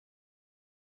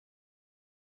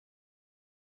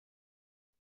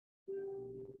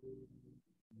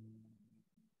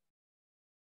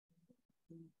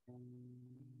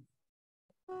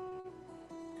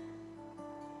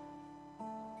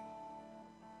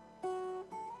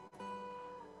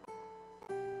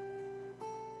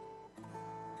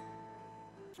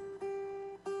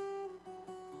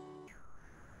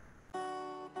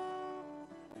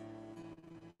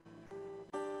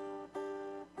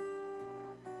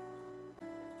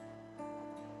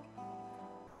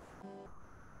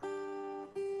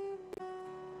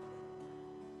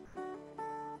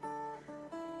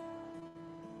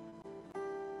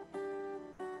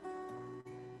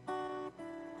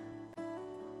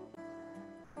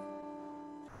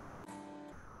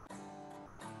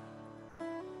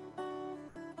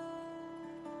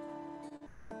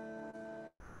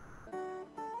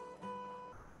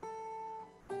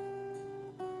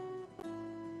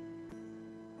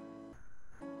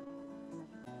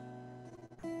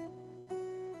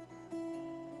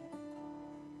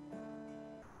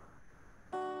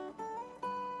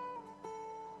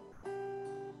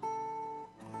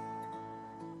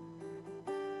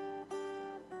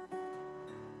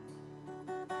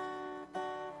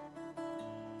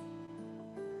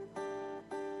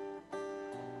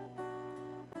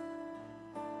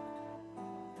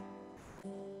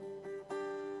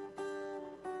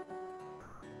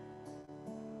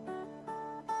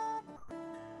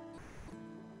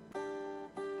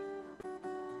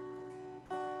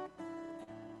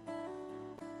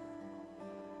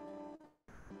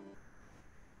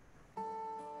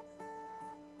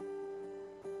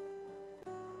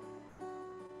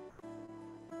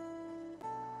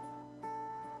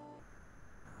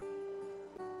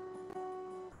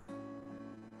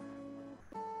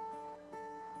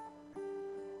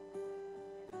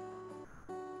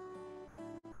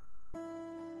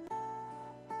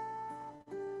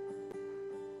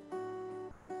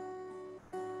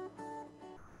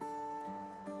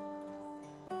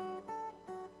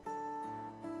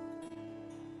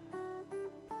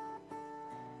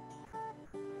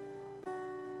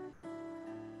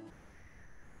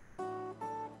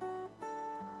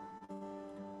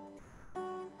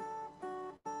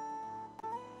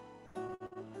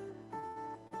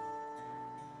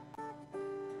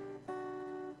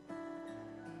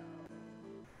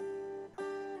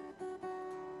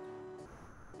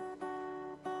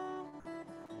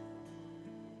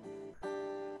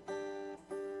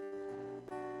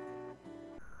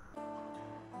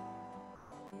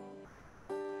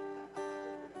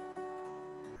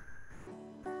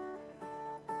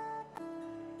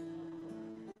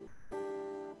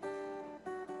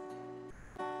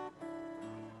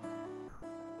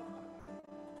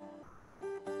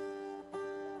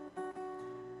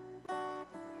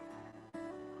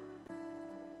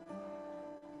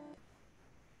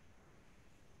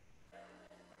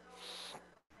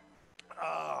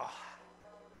Oh.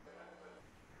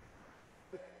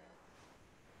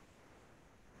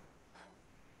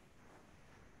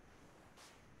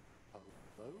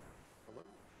 Hello? Hello?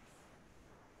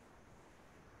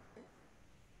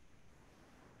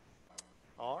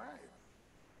 All right.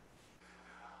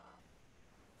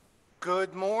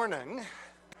 Good morning.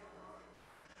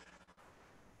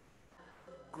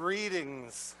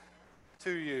 Greetings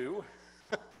to you.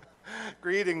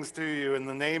 Greetings to you in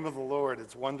the name of the Lord.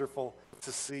 It's wonderful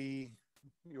to see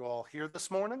you all here this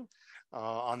morning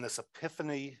on this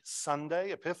Epiphany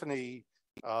Sunday. Epiphany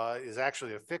is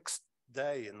actually a fixed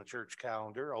day in the church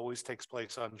calendar, always takes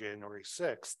place on January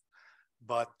 6th.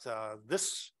 But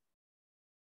this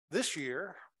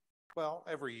year, well,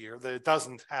 every year, that it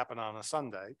doesn't happen on a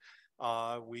Sunday.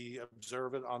 We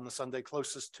observe it on the Sunday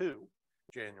closest to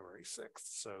January 6th.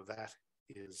 So that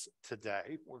is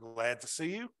today. We're glad to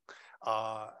see you.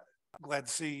 Glad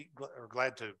to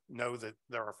know that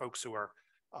there are folks who are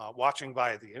watching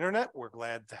via the internet. We're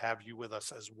glad to have you with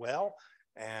us as well,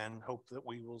 and hope that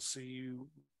we will see you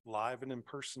live and in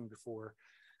person before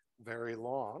very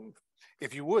long.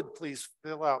 If you would, please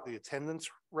fill out the attendance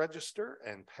register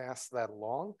and pass that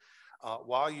along.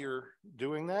 While you're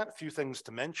doing that, a few things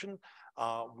to mention.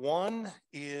 One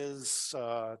is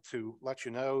to let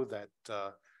you know that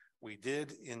we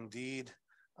did indeed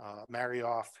marry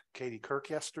off Katie Kirk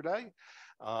yesterday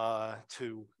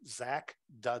to Zach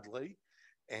Dudley,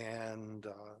 and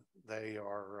they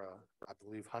are, I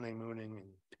believe, honeymooning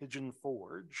in Pigeon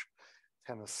Forge,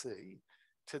 Tennessee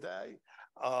today.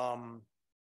 All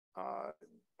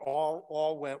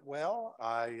went well.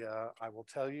 I will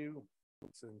tell you,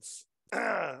 since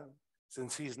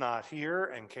he's not here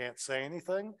and can't say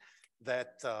anything,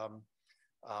 that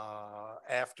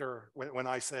after when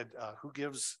I said who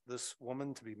gives this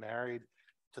woman to be married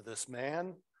to this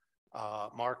man,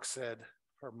 Mark said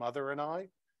her mother and I.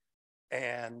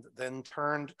 and then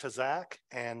turned to Zach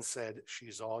and said,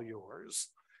 "She's all yours."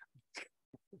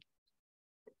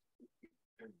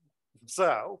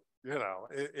 So,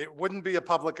 it wouldn't be a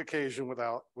public occasion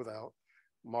without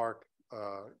Mark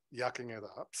yucking it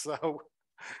up.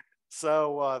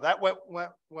 So that went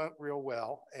real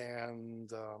well.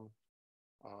 And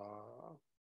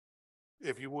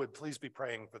if you would, please be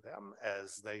praying for them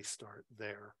as they start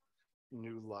their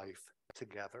new life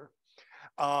together.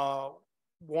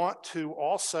 Want to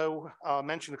also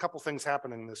mention a couple things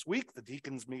happening this week. The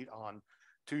deacons meet on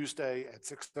Tuesday at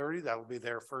 6:30. That will be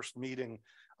their first meeting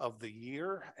of the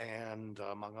year. And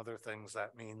among other things,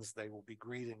 that means they will be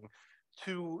greeting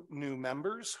 2 new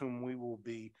members whom we will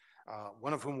be,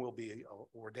 one of whom will be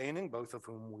ordaining, both of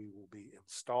whom we will be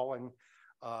installing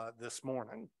this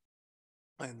morning.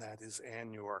 And that is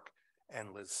Ann York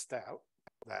and Liz Stout.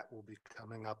 That will be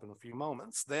coming up in a few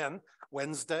moments. Then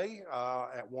Wednesday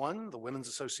at 1, the Women's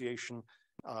Association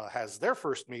has their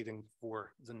first meeting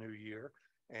for the new year.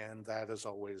 And that, as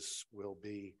always, will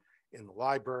be in the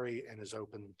library and is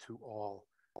open to all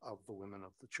of the women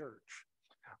of the church.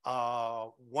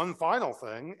 One final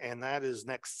thing, and that is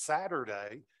next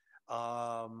Saturday,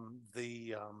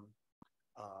 the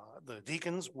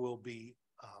deacons will be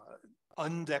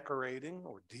undecorating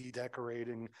or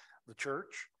de-decorating the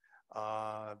church.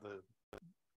 The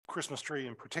Christmas tree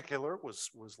in particular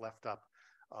was left up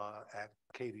at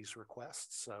Katie's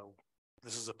request. So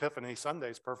this is Epiphany Sunday.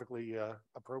 It's perfectly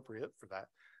appropriate for that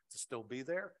to still be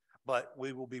there. But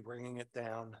we will be bringing it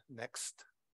down next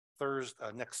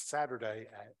Saturday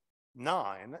at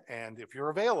 9. And if you're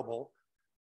available,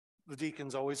 the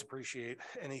deacons always appreciate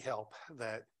any help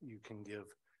that you can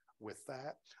give with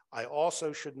that. I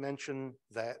also should mention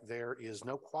that there is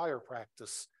no choir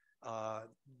practice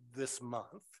this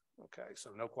month. Okay,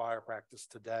 so no choir practice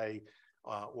today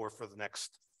or for the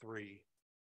next 3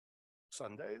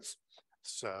 Sundays.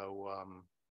 So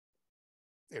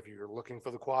if you're looking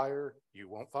for the choir, you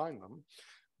won't find them.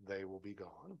 They will be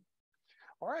gone.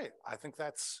 All right, I think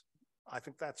that's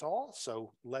all.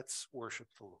 So let's worship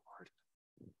the Lord.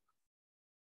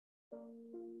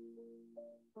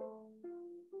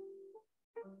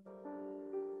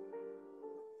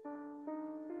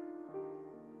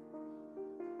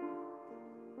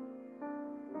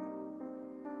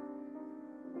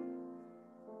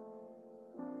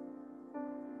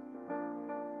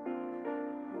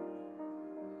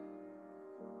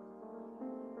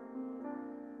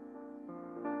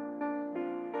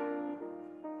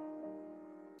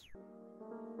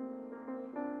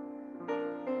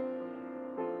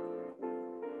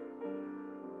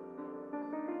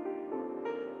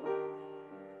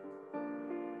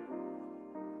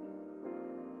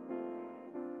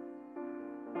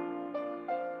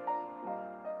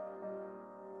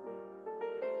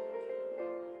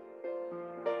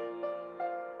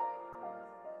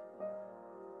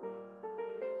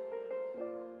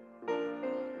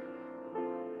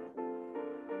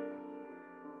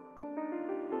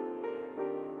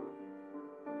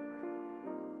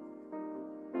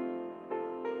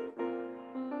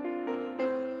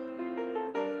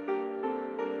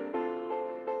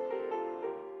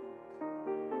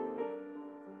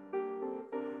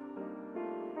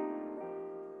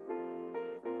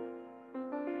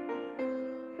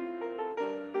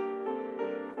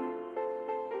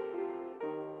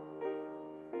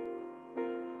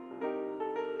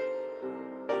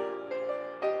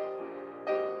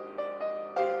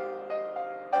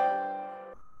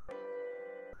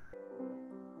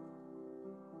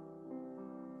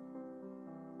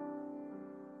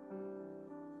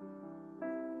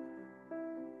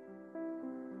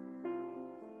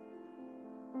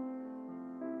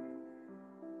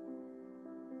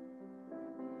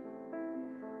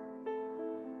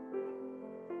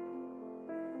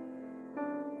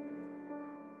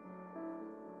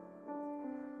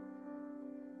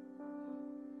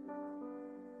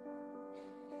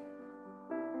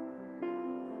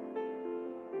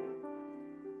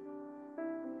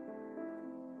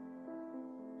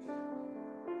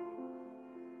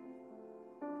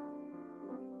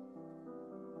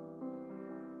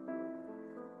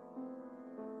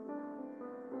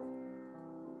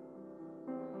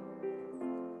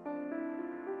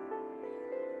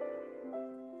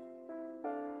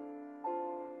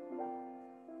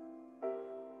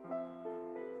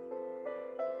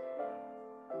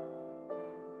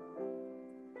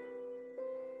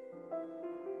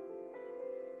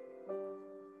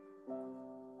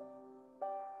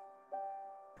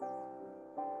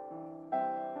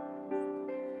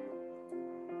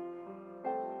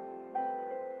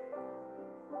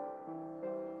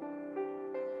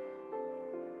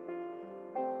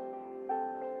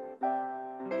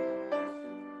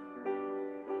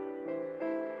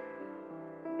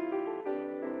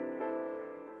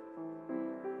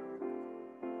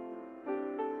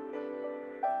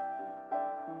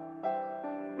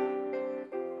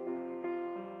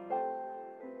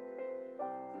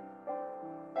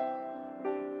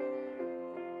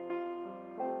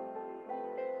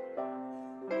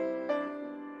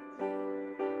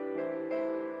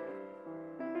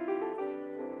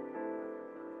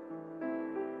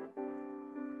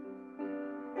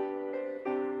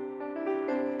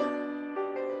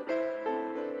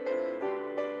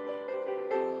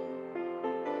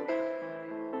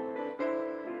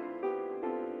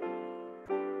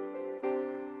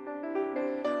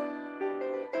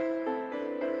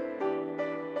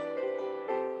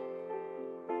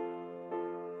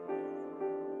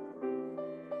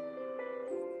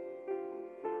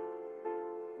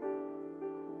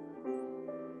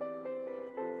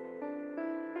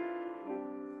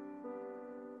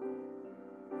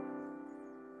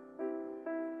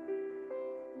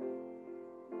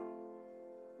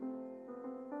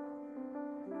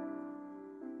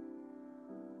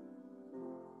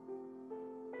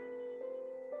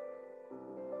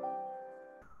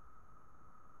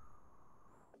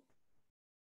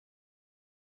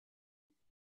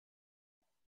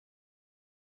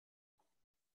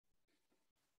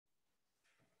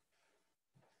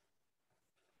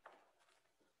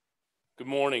 Good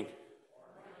morning.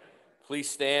 Please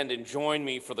stand and join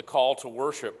me for the call to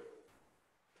worship.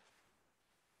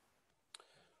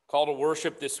 Call to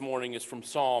worship this morning is from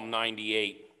Psalm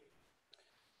 98.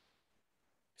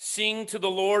 Sing to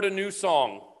the Lord a new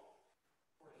song.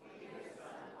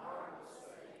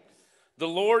 The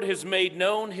Lord has made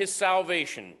known his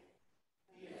salvation.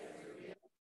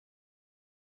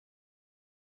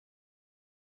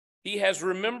 He has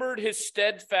remembered his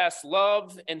steadfast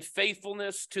love and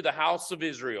faithfulness to the house of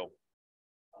Israel.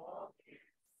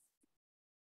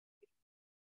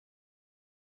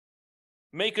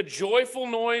 Make a joyful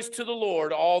noise to the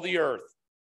Lord, all the earth.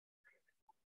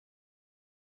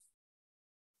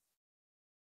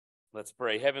 Let's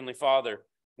pray. Heavenly Father,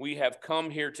 we have come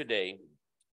here today,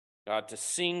 God, to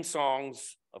sing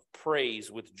songs of praise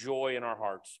with joy in our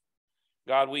hearts.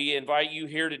 God, we invite you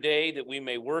here today that we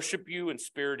may worship you in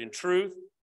spirit and truth,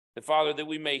 that, Father, that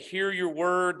we may hear your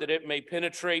word, that it may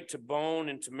penetrate to bone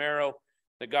and to marrow,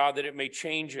 that, God, that it may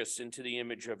change us into the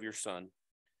image of your Son.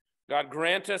 God,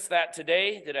 grant us that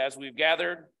today, that as we've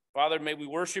gathered, Father, may we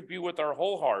worship you with our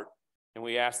whole heart, and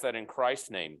we ask that in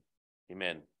Christ's name.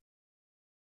 Amen.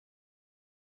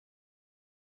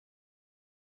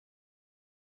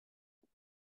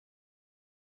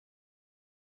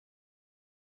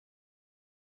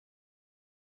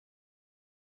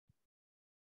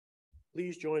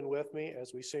 Please join with me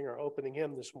as we sing our opening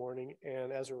hymn this morning.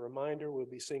 And as a reminder, we'll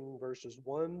be singing verses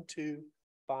 1, 2,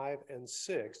 5, and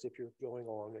 6 if you're going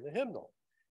along in the hymnal.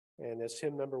 And it's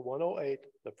hymn number 108,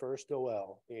 the first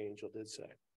Noel, the angel did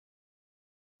say.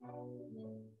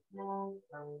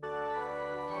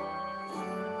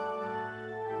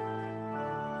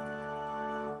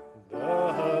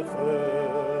 The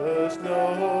first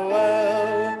Noel,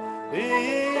 the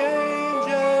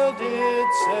angel did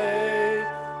say,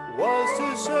 was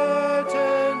to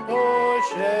certain poor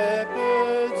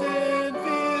shepherds in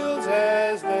fields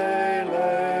as they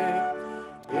lay,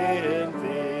 in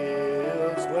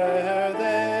fields where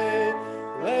they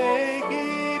lay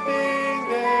keeping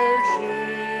their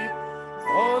sheep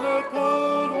on a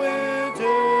cold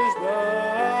winter's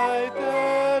night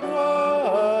that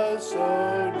was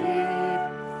so deep.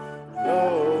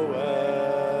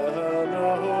 Noel,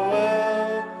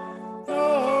 Noel,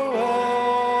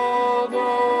 Noel,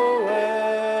 Noel,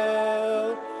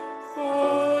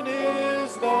 born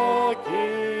is the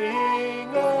King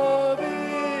of Israel.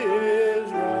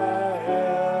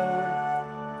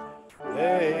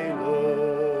 They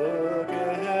looked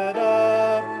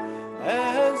up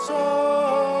and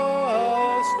saw a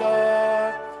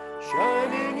star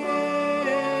shining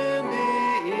in the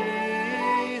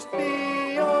east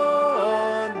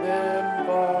beyond them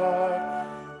far,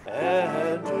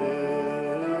 and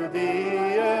to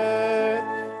the earth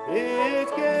it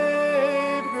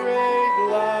gave great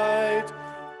light,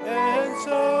 and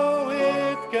so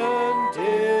it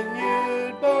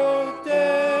continued both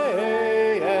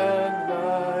day and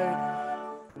night.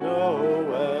 Noel,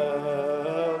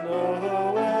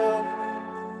 Noel,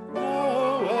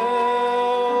 Noel,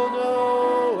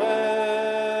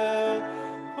 Noel,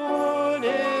 born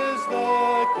is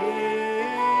the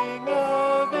King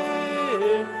of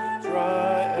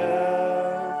Israel.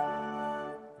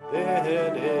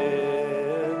 Then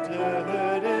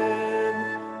entered in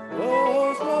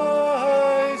those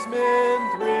wise men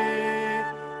three,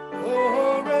 who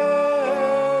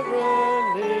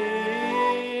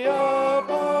reverently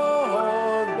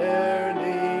upon their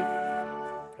knee,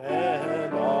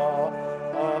 and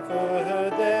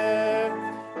offered there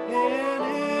in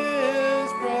his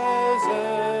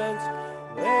presence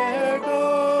their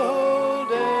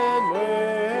gold and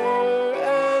myrrh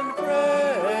and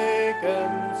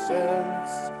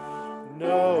frankincense.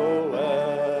 Noel,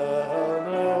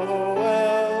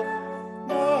 Noel,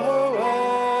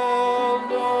 Noel,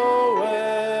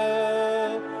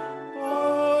 Noel,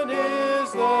 born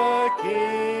is the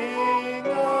King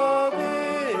of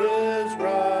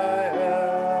Israel.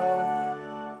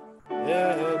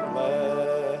 Then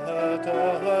let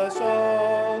us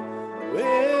all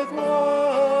with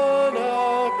one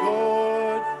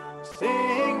accord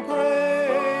sing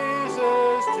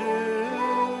praises to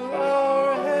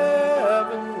our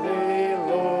heavenly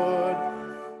Lord,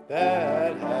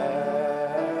 that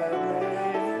hath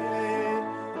made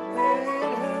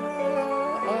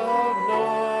her of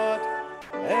naught,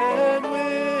 and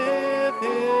with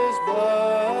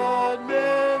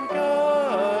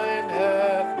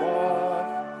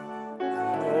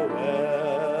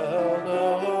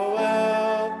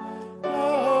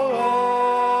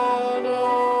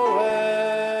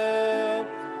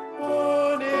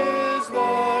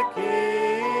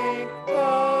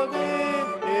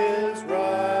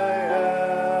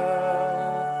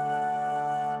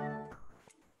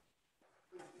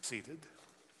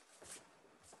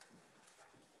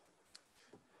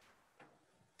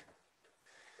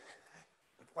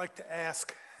like to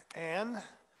ask Anne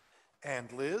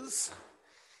and Liz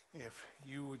if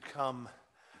you would come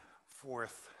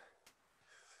forth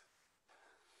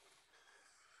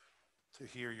to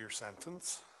hear your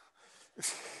sentence.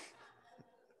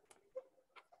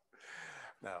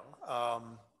 No.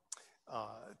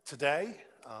 Today,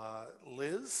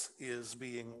 Liz is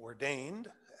being ordained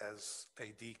as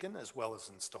a deacon as well as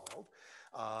installed.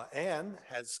 Anne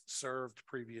has served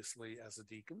previously as a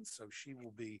deacon, so she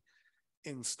will be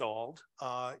installed.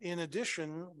 In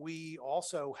addition, we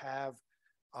also have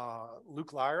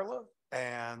Luke Lyerla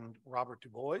and Robert Du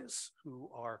Bois, who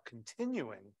are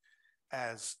continuing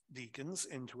as deacons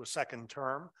into a second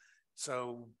term.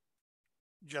 So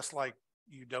just like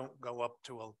you don't go up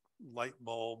to a light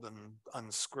bulb and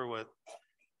unscrew it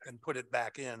and put it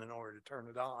back in order to turn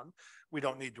it on, we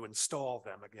don't need to install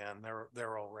them again.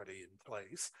 They're already in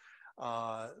place.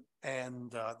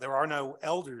 And there are no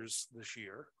elders this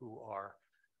year who are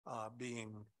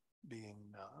being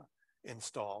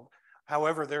installed.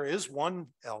 However, there is one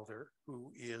elder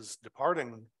who is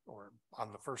departing, or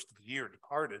on the first of the year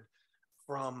departed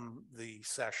from the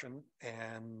session,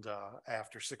 and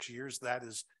after 6 years, that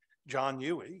is John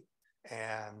Huey.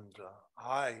 And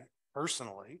I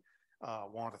personally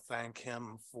want to thank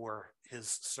him for his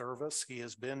service. He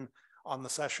has been on the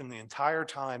session the entire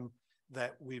time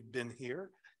that we've been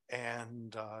here,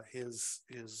 and his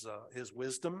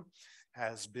wisdom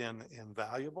has been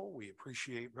invaluable. We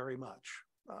appreciate very much,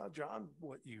 John,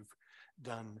 what you've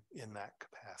done in that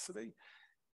capacity.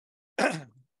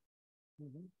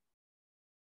 Mm-hmm.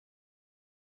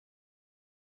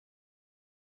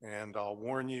 And I'll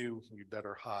warn you, you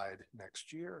better hide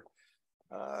next year.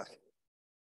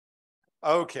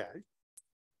 Okay.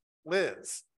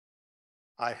 Liz,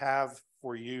 I have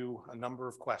for you a number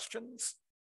of questions.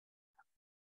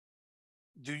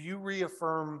 Do you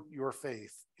reaffirm your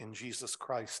faith in Jesus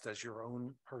Christ as your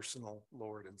own personal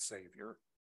Lord and Savior?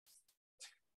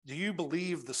 Do you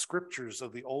believe the scriptures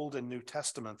of the Old and New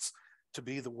Testaments to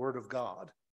be the Word of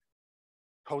God,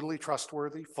 totally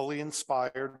trustworthy, fully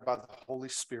inspired by the Holy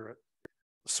Spirit,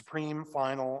 the supreme,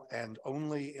 final, and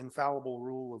only infallible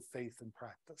rule of faith and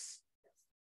practice?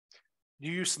 Do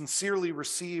you sincerely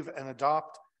receive and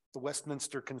adopt the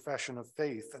Westminster Confession of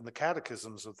Faith and the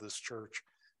catechisms of this church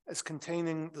as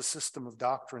containing the system of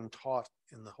doctrine taught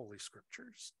in the Holy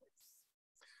Scriptures?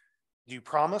 Do you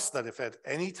promise that if at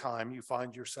any time you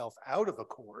find yourself out of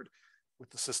accord with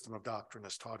the system of doctrine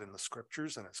as taught in the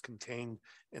Scriptures and as contained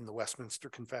in the Westminster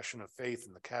Confession of Faith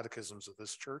and the catechisms of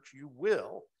this church, you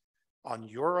will, on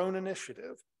your own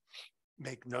initiative,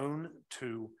 make known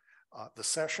to the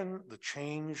session the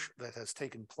change that has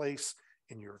taken place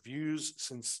in your views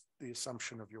since the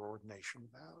assumption of your ordination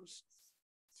vows?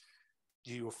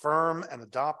 Do you affirm and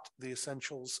adopt the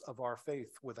essentials of our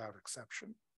faith without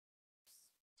exception?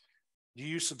 Do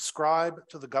you subscribe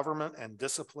to the government and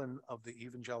discipline of the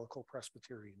Evangelical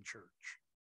Presbyterian Church?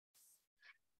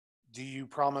 Do you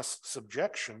promise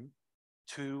subjection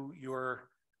to your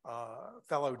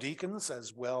fellow deacons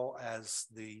as well as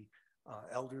the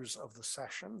elders of the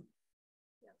session?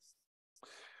 Yes.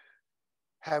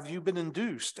 Have you been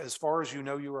induced, as far as you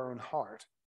know your own heart,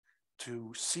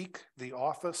 to seek the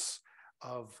office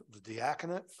of the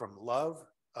diaconate from love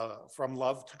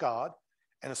to God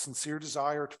and a sincere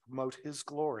desire to promote his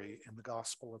glory in the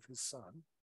gospel of his Son?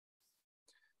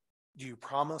 Do you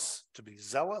promise to be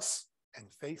zealous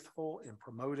and faithful in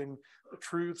promoting the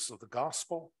truths of the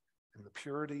gospel and the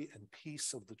purity and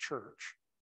peace of the church,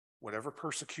 whatever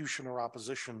persecution or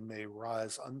opposition may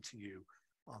rise unto you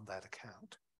on that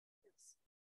account? Yes.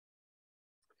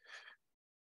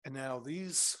 And now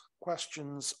these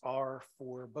questions are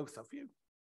for both of you.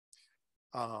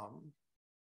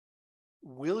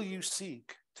 Will you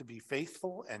seek to be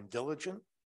faithful and diligent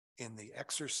in the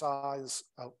exercise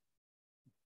of,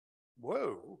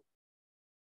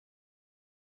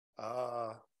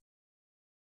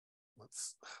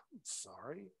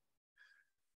 sorry.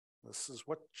 This is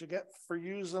what you get for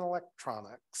using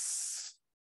electronics.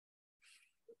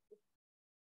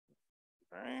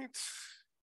 Right.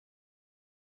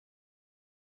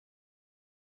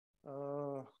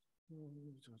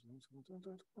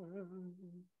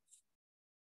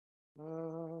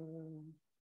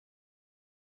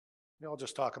 Y'all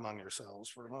just talk among yourselves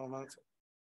for a moment.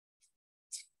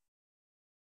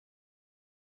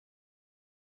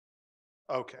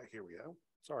 Okay, here we go.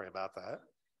 Sorry about that.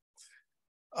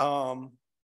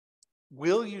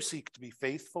 Will you seek to be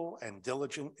faithful and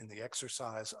diligent in the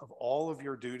exercise of all of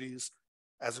your duties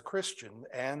as a Christian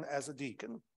and as a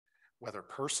deacon, whether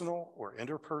personal or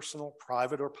interpersonal,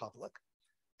 private or public,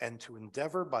 and to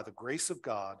endeavor by the grace of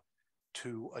God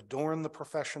to adorn the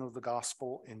profession of the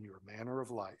gospel in your manner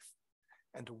of life,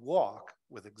 and to walk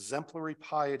with exemplary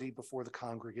piety before the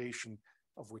congregation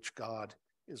of which God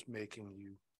is making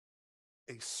you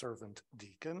a servant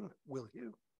deacon, will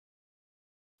you?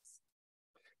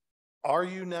 Are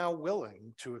you now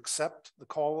willing to accept the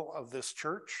call of this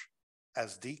church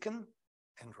as deacon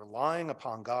and relying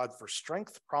upon God for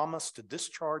strength promised to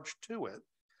discharge to it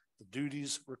the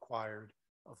duties required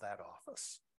of that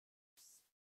office?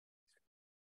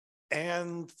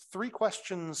 And 3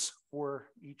 questions for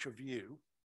each of you.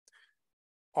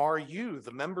 Are you,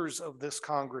 the members of this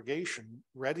congregation,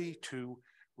 ready to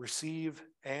receive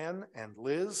Anne and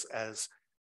Liz as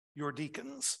your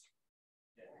deacons?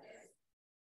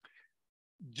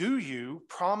 Do you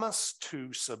promise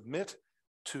to submit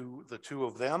to the 2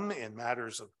 of them in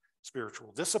matters of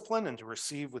spiritual discipline and to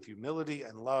receive with humility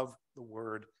and love the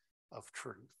word of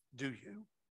truth? Do you?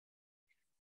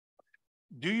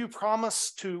 Do you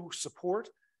promise to support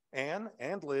Anne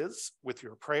and Liz with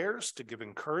your prayers, to give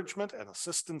encouragement and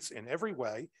assistance in every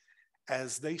way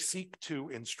as they seek to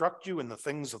instruct you in the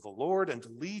things of the Lord and to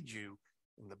lead you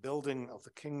in the building of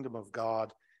the kingdom of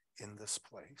God in this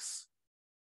place?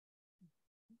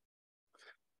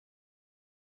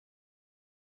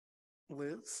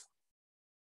 Liz,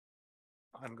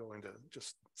 I'm going to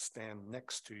just stand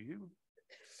next to you.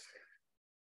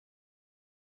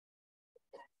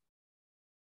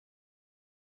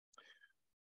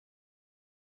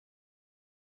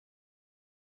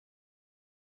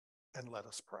 And let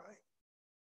us pray.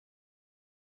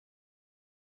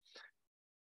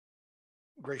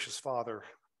 Gracious Father,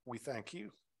 we thank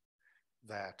you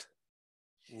that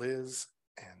Liz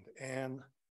and Anne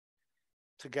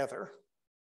together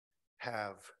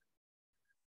have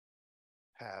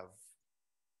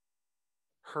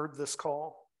heard this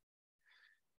call,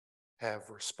 have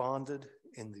responded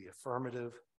in the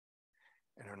affirmative,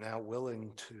 and are now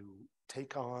willing to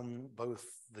take on both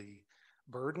the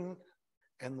burden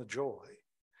and the joy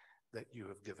that you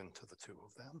have given to the 2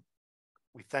 of them.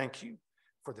 We thank you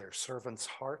for their servants'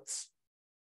 hearts.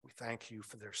 We thank you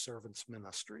for their servants'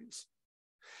 ministries.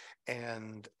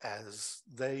 And as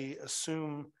they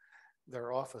assume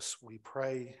their office, we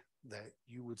pray that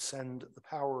you would send the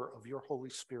power of your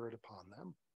Holy Spirit upon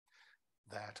them,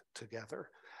 that together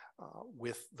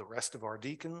with the rest of our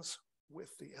deacons,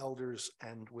 with the elders,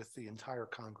 and with the entire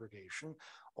congregation,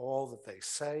 all that they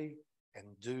say and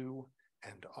do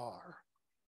and are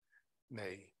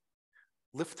may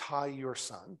lift high your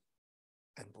Son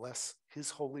and bless his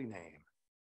holy name,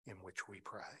 in which we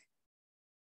pray.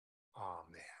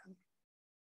 Amen.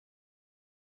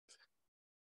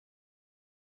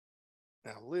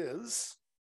 Now, Liz,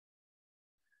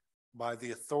 by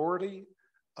the authority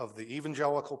of the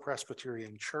Evangelical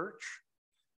Presbyterian Church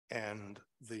and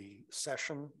the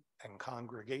session and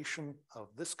congregation of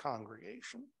this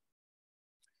congregation,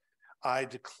 I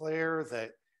declare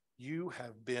that you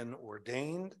have been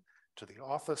ordained to the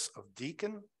office of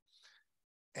deacon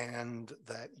and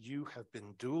that you have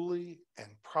been duly and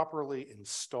properly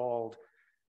installed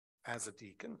as a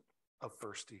deacon of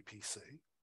First EPC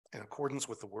in accordance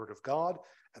with the Word of God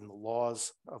and the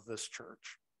laws of this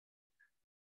church.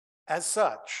 As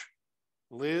such,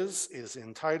 Liz is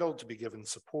entitled to be given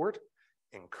support,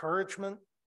 encouragement,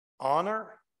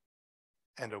 honor,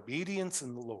 and obedience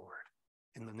in the Lord,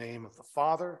 in the name of the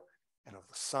Father, and of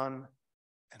the Son,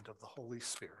 and of the Holy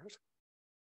Spirit.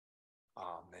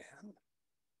 Amen.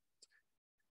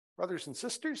 Brothers and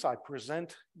sisters, I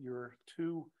present your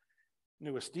 2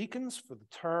 newest deacons for the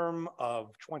term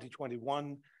of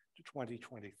 2021 to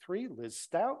 2023, Liz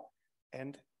Stout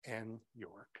and Ann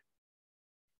York.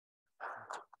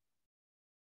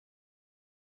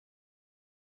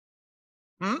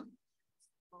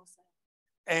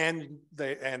 And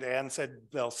Ann said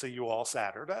they'll see you all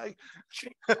Saturday.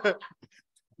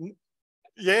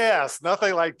 Yes,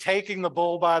 nothing like taking the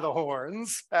bull by the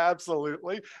horns.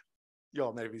 Absolutely. You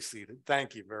all may be seated.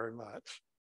 Thank you very much.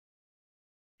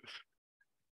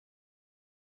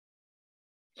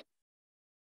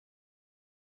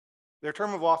 Their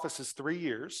term of office is 3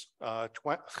 years. I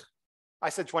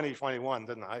said 2021,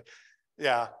 didn't I?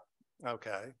 Yeah,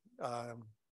 okay.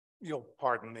 You'll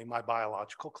pardon me, my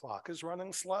biological clock is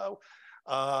running slow,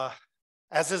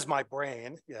 as is my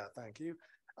brain. Yeah, thank you.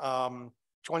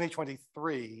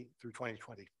 2023 through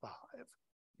 2025,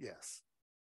 yes.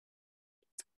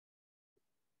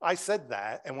 I said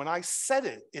that, and when I said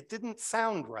it, it didn't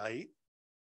sound right,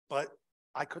 but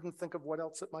I couldn't think of what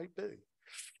else it might be.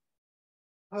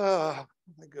 Oh,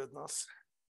 my goodness.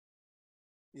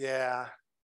 Yeah.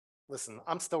 Listen,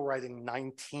 I'm still writing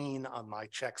 19 on my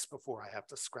checks before I have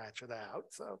to scratch it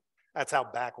out. So That's how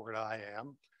backward I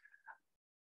am.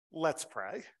 Let's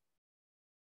pray.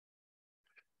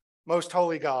 Most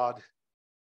holy God,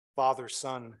 Father,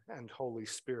 Son, and Holy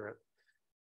Spirit,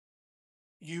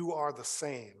 you are the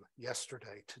same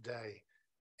yesterday, today,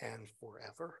 and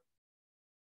forever.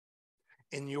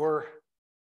 In your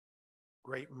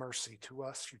great mercy to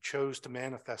us, you chose to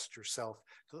manifest yourself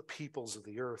to the peoples of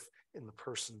the earth in the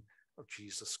person of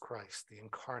Jesus Christ, the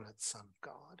incarnate Son of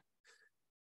God.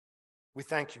 We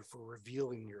thank you for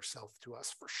revealing yourself to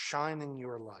us, for shining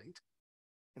your light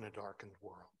in a darkened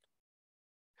world.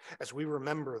 As we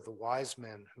remember the wise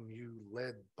men whom you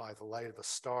led by the light of a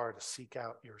star to seek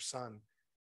out your Son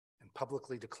and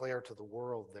publicly declare to the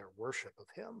world their worship of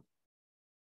him,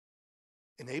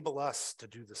 enable us to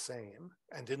do the same,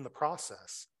 and in the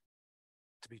process,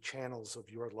 to be channels of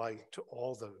your light to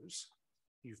all those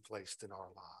you've placed in our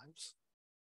lives.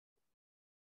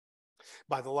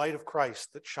 By the light of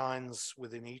Christ that shines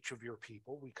within each of your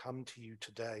people, we come to you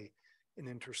today in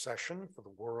intercession for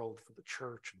the world, for the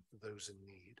church, and for those in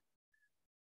need.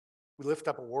 We lift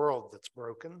up a world that's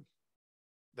broken,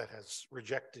 that has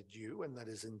rejected you, and that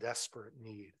is in desperate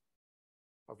need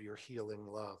of your healing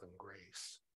love and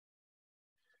grace.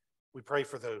 We pray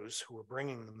for those who are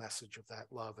bringing the message of that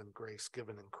love and grace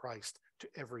given in Christ to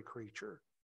every creature,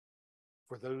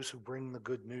 for those who bring the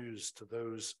good news to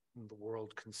those whom the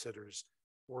world considers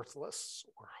worthless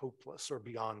or hopeless or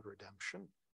beyond redemption,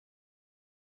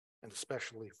 and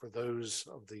especially for those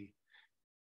of the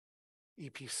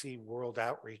EPC World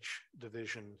Outreach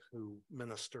Division who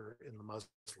minister in the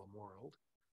Muslim world.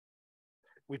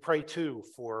 We pray too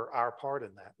for our part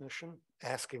in that mission,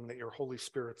 asking that your Holy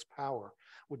Spirit's power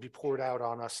would be poured out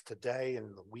on us today and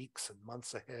in the weeks and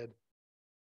months ahead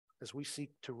as we seek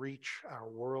to reach our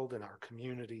world and our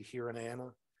community here in Anna,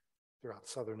 throughout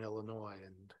Southern Illinois,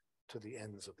 and to the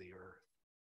ends of the earth.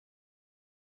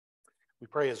 We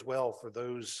pray as well for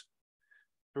those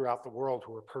throughout the world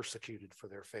who are persecuted for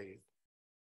their faith,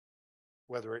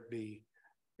 whether it be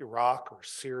Iraq or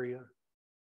Syria,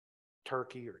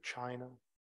 Turkey or China,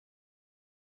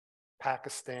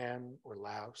 Pakistan or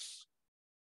Laos,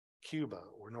 Cuba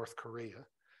or North Korea.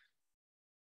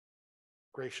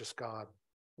 Gracious God,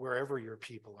 wherever your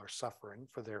people are suffering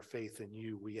for their faith in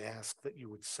you, we ask that you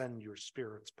would send your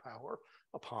Spirit's power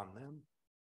upon them,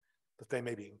 that they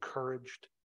may be encouraged,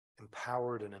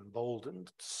 empowered, and emboldened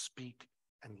to speak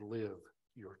and live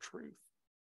your truth.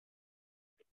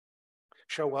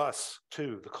 Show us,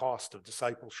 too, the cost of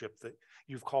discipleship that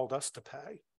you've called us to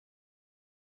pay,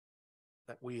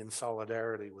 that we, in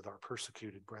solidarity with our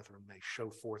persecuted brethren, may show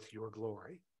forth your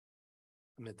glory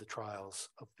amid the trials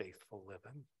of faithful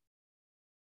living.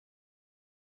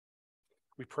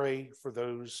 We pray for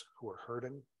those who are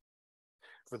hurting,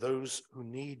 for those who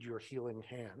need your healing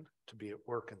hand to be at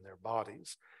work in their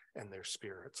bodies and their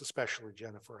spirits, especially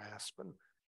Jennifer Aspen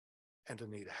and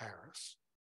Anita Harris.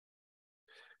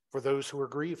 For those who are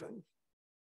grieving,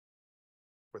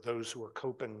 for those who are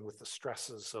coping with the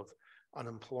stresses of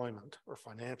unemployment or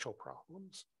financial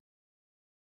problems.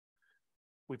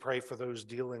 We pray for those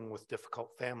dealing with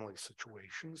difficult family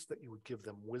situations, that you would give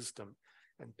them wisdom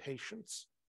and patience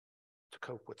to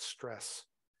cope with stress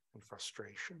and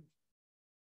frustration.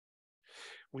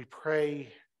 We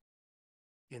pray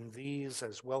in these,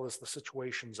 as well as the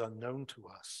situations unknown to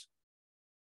us,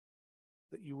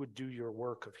 that you would do your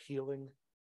work of healing,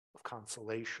 of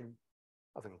consolation,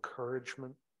 of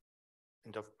encouragement,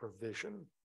 and of provision,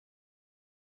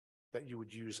 that you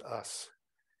would use us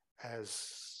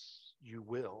as you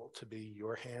will to be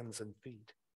your hands and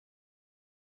feet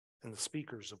and the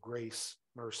speakers of grace,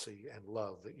 mercy, and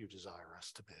love that you desire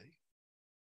us to be.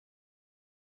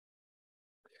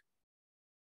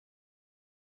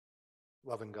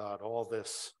 Loving God, all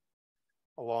this,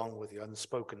 along with the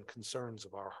unspoken concerns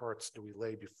of our hearts, do we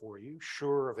lay before you,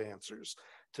 sure of answers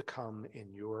to come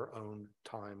in your own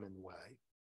time and way.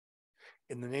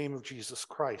 In the name of Jesus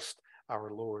Christ,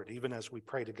 our Lord, even as we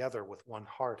pray together with one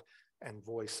heart and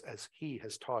voice as he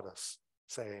has taught us,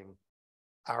 saying,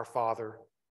 Our Father,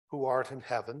 who art in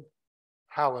heaven,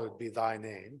 hallowed be thy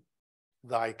name.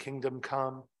 Thy kingdom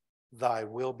come, thy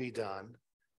will be done,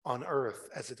 on earth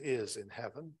as it is in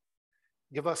heaven.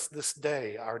 Give us this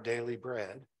day our daily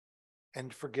bread,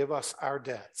 and forgive us our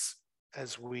debts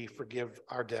as we forgive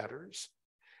our debtors.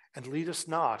 And lead us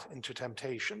not into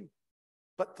temptation,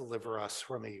 but deliver us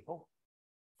from evil.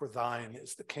 For thine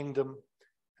is the kingdom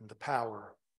and the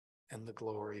power and the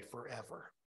glory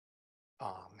forever.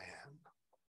 Amen.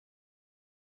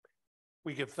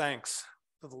 We give thanks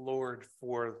to the Lord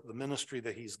for the ministry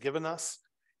that he's given us,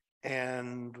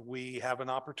 and we have an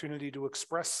opportunity to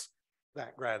express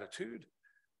that gratitude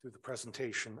through the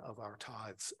presentation of our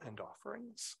tithes and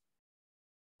offerings.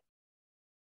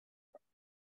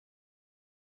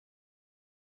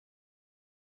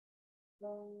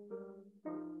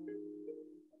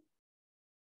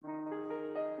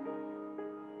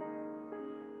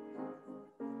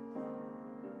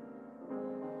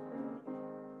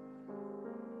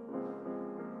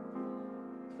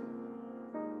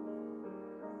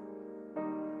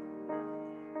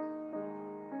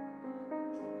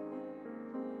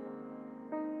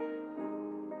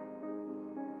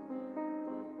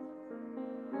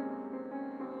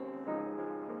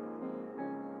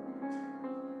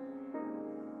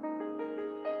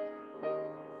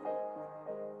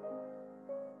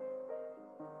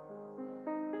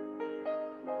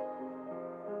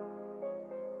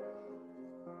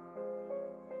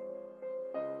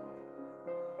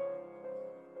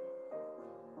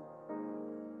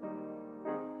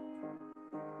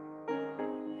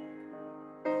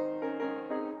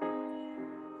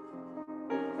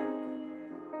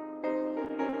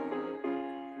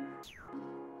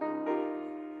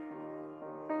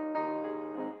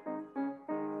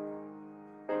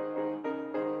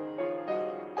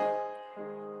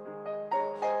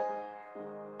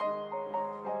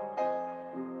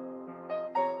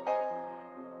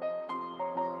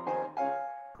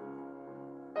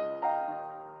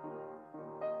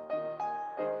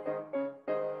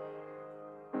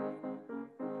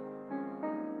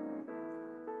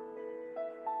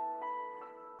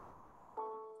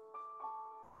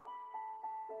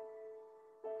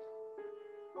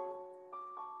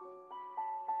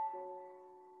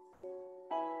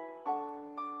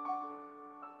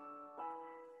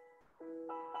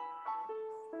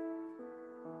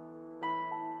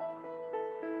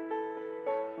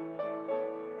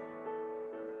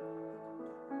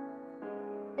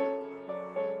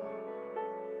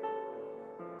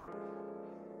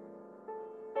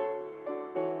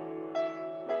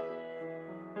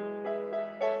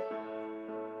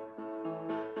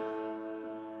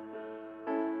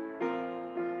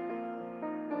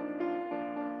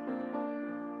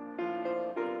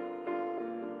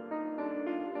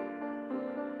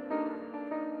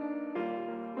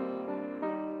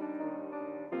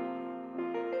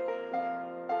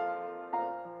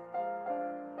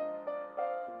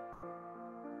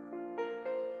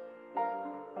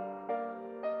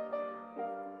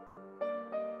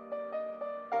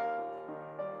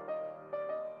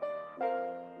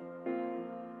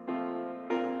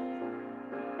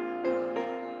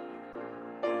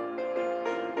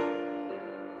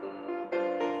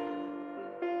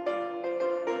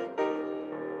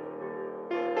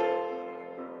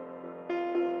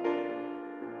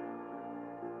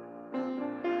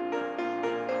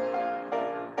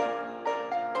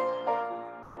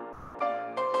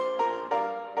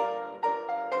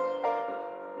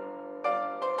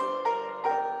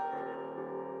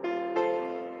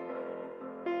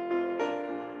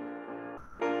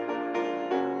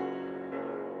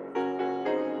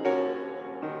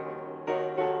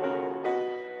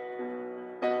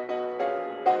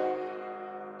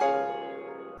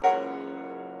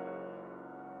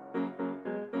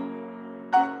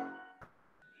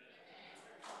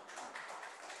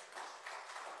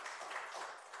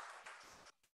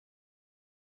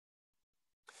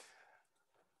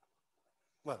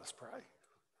 Let us pray.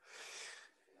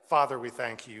 Father, we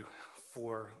thank you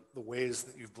for the ways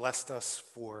that you've blessed us,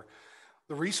 for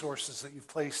the resources that you've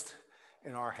placed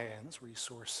in our hands,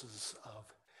 resources of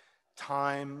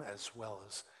time as well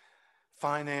as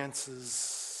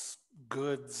finances,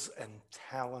 goods, and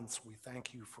talents. We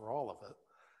thank you for all of it.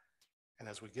 And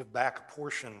as we give back a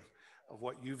portion of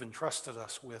what you've entrusted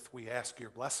us with, we ask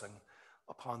your blessing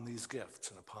upon these gifts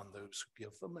and upon those who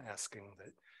give them, asking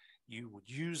that you would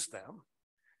use them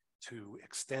to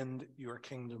extend your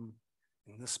kingdom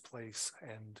in this place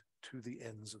and to the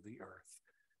ends of the earth.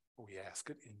 We ask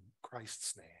it in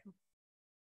Christ's name.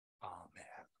 Amen.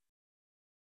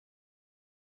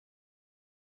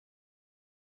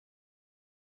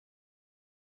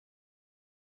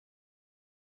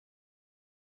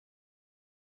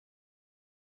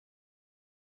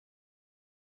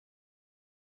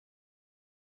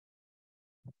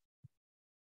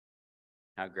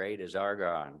 How great is our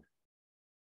God?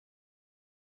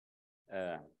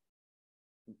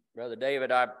 Brother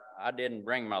David, I didn't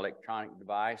bring my electronic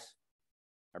device.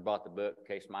 I brought the book in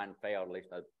case mine failed. At least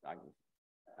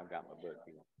I've got my book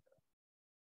here.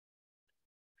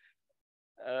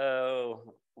 Oh,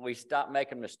 we stop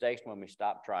making mistakes when we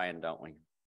stop trying, don't we?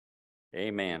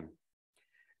 Amen.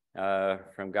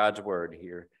 From God's word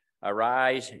here.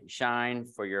 Arise, shine,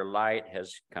 for your light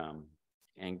has come,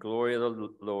 and glory of the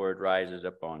Lord rises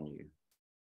upon you.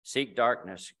 Seek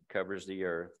darkness covers the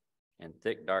earth, and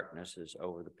thick darkness is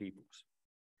over the peoples.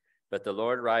 But the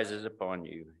Lord rises upon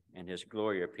you, and his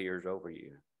glory appears over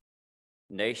you.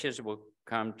 Nations will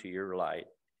come to your light,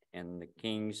 and the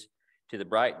kings to the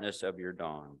brightness of your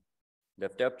dawn.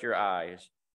 Lift up your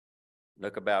eyes,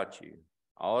 look about you.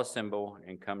 All assemble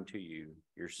and come to you.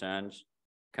 Your sons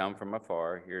come from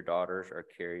afar, your daughters are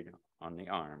carried on the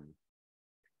arm.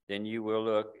 Then you will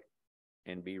look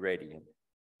and be radiant.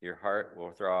 Your heart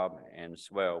will throb and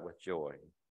swell with joy.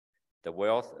 The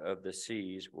wealth of the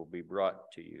seas will be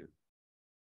brought to you.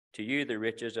 To you the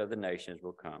riches of the nations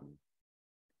will come.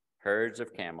 Herds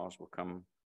of camels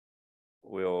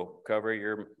will cover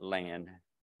your land.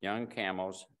 Young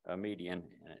camels, a median,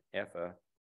 an ephah,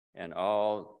 and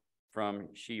all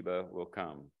from Sheba will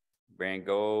come, bring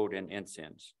gold and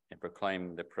incense, and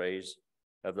proclaim the praise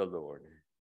of the Lord.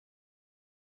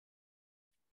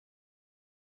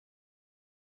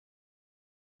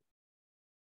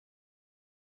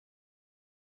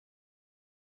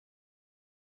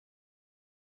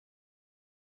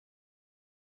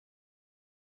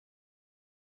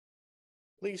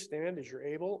 Please stand as you're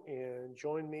able and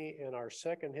join me in our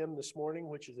second hymn this morning,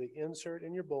 which is the insert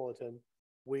in your bulletin,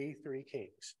 We Three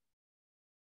Kings.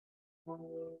 We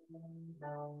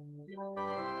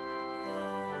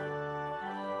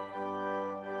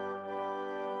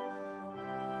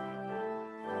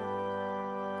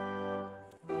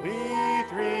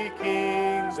three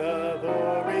kings of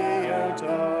Orient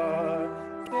are,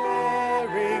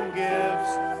 bearing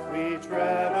gifts we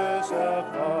traverse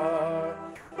afar.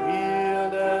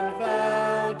 Field and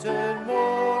fountain,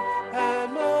 moor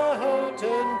and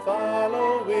mountain,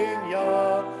 following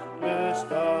yonder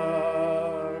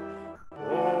star.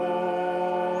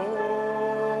 Oh,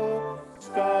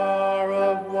 star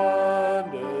of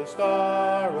wonder,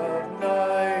 star of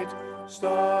night,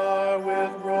 star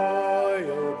with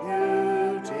royal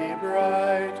beauty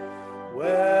bright,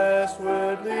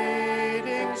 westward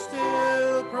leading,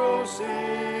 still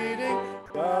proceeding,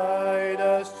 guide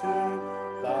us to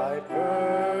thy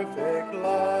perfect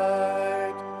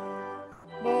light.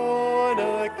 Born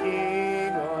a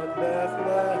king on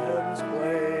Bethlehem's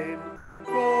plain,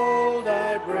 gold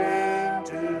I bring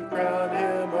to crown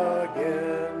him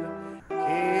again.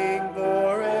 King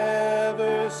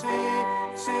forever,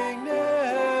 ceasing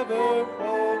never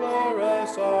over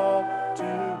us all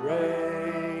to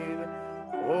reign.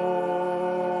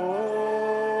 Oh,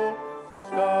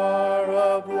 star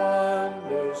of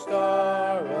wonder,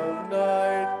 star of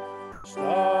night,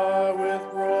 star with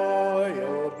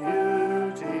royal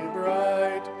beauty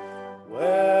bright,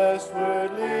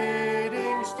 westward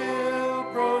leading, still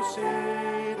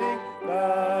proceeding,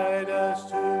 guide us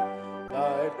to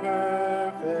thy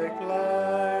perfect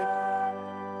light.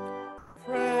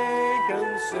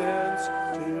 Frankincense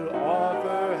to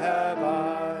offer have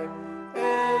I,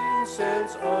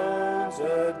 incense owns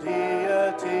a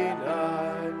deity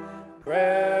nigh,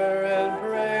 prayer and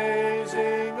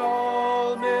praising,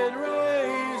 all men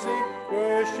raising,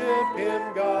 worship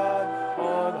him, God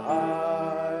on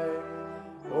high.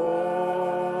 Oh,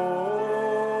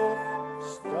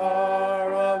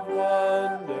 star of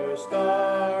wonder,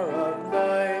 star of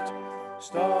night,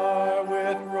 star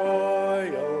with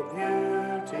royal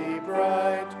beauty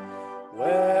bright,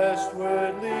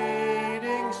 westward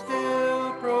leading,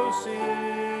 still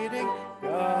proceeding,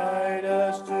 guide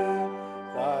us to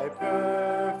thy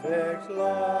perfect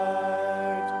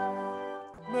light.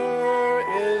 Myrrh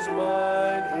is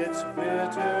mine, its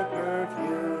bitter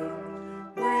perfume,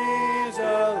 breathes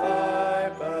a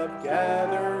life of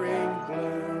gathering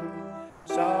gloom,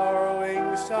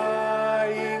 sorrowing,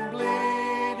 sighing,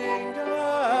 bleeding,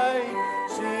 dying,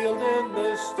 sealed in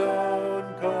the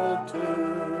stone cold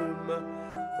tomb.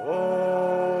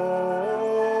 Oh,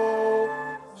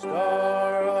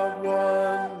 star of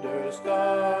wonder,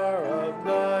 star of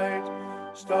night,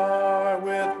 star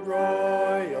with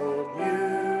royal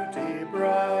beauty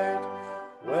bright,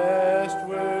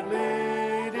 westward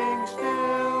leading,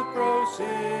 still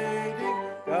proceeding,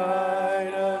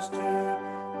 guide us to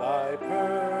thy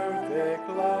perfect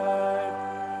light.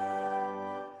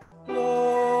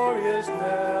 Glorious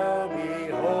now,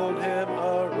 behold him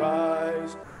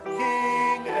arise,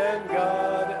 King and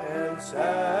God and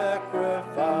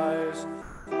sacrifice.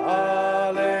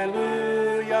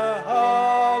 Hallelujah,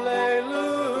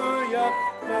 hallelujah,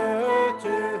 earth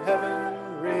to heaven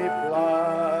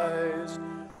replies.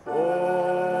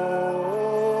 Oh,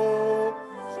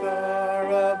 star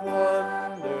of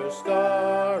wonder,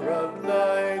 star of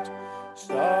night,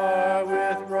 star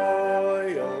with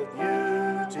royal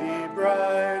beauty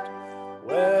bright,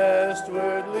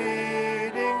 westward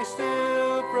leading,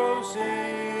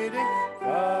 leading,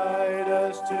 guide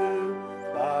us to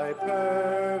thy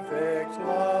perfect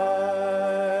light.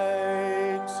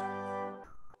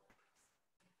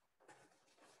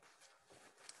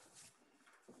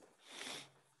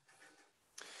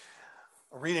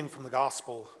 A reading from the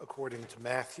Gospel according to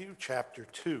Matthew chapter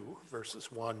 2,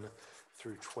 verses 1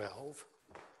 through 12.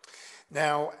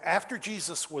 Now, after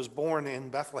Jesus was born in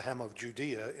Bethlehem of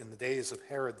Judea in the days of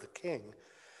Herod the king,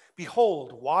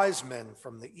 behold, wise men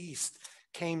from the east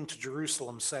came to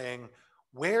Jerusalem, saying,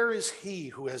 "Where is he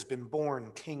who has been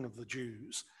born King of the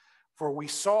Jews? For we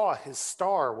saw his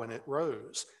star when it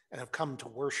rose and have come to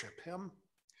worship him."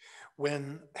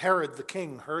 When Herod the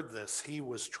king heard this, he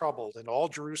was troubled, and all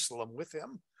Jerusalem with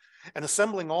him. And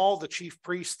assembling all the chief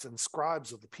priests and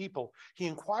scribes of the people, he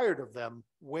inquired of them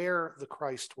where the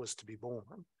Christ was to be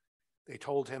born. They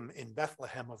told him, "In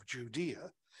Bethlehem of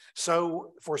Judea.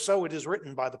 So it is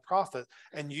written by the prophet,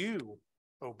 and you,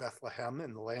 O Bethlehem,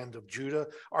 in the land of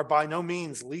Judah, are by no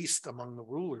means least among the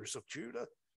rulers of Judah.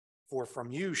 For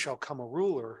from you shall come a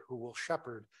ruler who will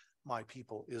shepherd my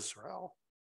people Israel."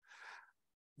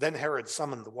 Then Herod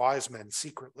summoned the wise men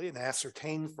secretly and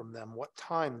ascertained from them what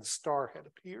time the star had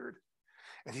appeared.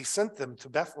 And he sent them to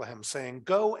Bethlehem, saying,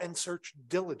 "Go and search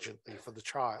diligently for the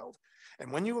child.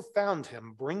 And when you have found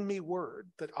him, bring me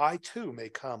word that I too may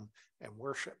come and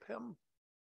worship him."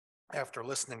 After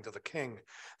listening to the king,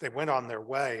 they went on their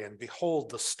way, and behold,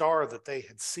 the star that they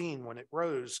had seen when it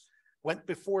rose went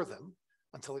before them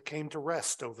until it came to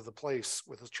rest over the place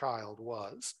where the child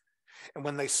was. And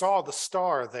when they saw the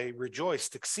star, they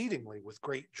rejoiced exceedingly with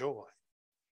great joy.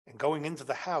 And going into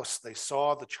the house, they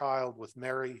saw the child with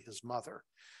Mary, his mother,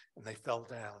 and they fell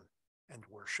down and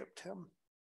worshiped him.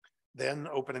 Then,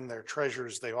 opening their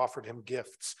treasures, they offered him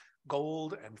gifts,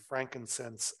 gold and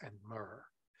frankincense and myrrh.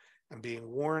 And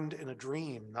being warned in a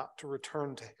dream not to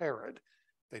return to Herod,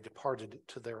 they departed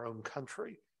to their own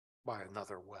country by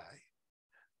another way.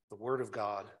 The word of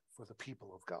God for the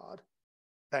people of God.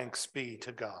 Thanks be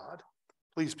to God.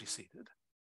 Please be seated.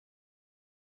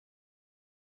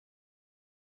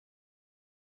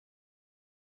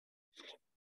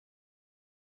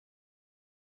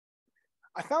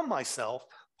 I found myself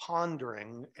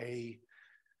pondering a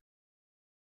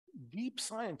deep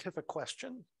scientific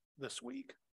question this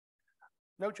week.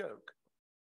 No joke.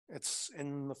 It's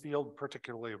in the field,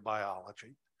 particularly of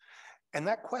biology. And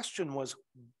that question was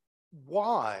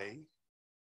why,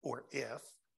 or if,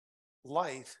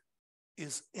 light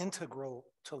is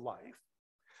integral to life.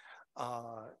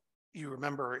 You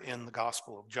remember in the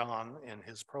Gospel of John, in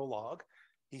his prologue,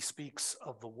 he speaks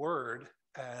of the Word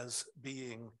as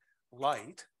being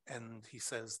light, and he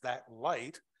says that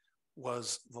light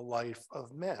was the life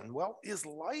of men. Well, is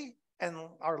light and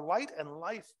our light and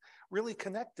life really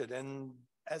connected? And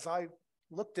as I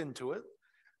looked into it,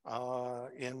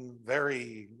 in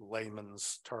very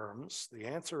layman's terms, the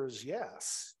answer is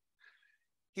yes.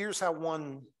 Here's how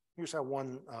one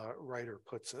writer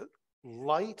puts it: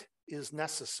 light is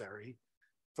necessary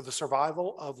for the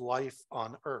survival of life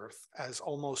on Earth, as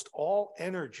almost all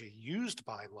energy used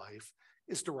by life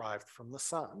is derived from the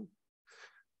sun.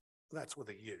 That's with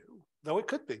a U, though it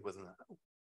could be with an O.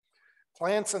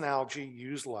 Plants and algae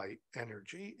use light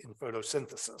energy in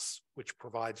photosynthesis, which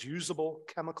provides usable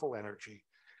chemical energy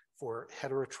for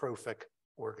heterotrophic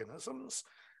organisms.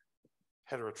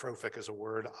 Heterotrophic is a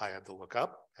word I had to look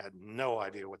up, had no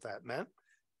idea what that meant.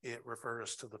 It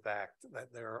refers to the fact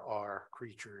that there are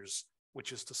creatures,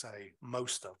 which is to say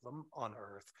most of them on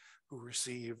Earth, who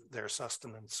receive their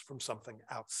sustenance from something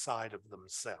outside of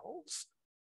themselves.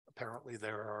 Apparently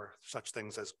there are such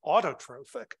things as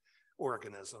autotrophic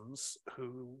organisms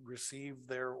who receive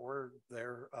their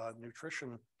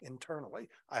nutrition internally.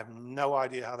 I have no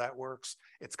idea how that works.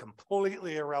 It's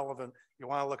completely irrelevant. You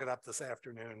want to look it up this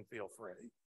afternoon, feel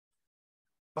free.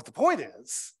 But the point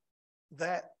is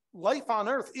that life on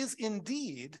Earth is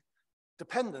indeed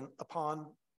dependent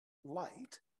upon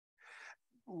light.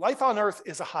 Life on Earth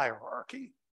is a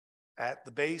hierarchy. At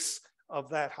the base of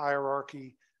that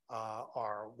hierarchy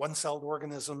are one-celled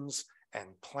organisms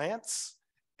and plants,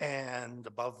 and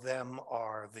above them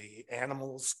are the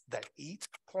animals that eat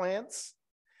plants,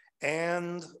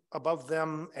 and above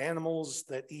them animals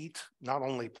that eat not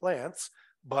only plants,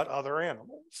 but other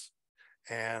animals.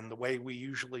 And the way we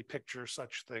usually picture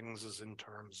such things is in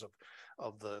terms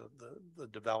of the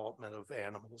development of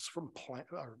animals from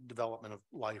or development of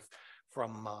life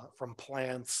from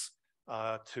plants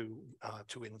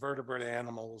to invertebrate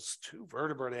animals to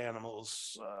vertebrate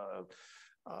animals.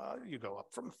 You go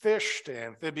up from fish to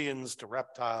amphibians to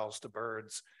reptiles to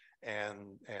birds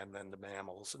and then to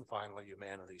mammals, and finally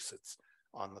humanity sits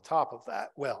on the top of that.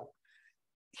 Well,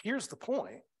 here's the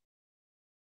point.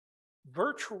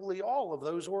 Virtually all of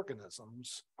those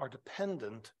organisms are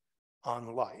dependent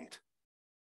on light,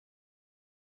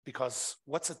 because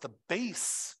what's at the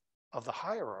base of the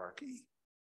hierarchy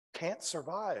can't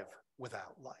survive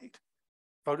without light.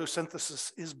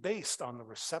 Photosynthesis is based on the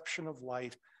reception of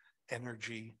light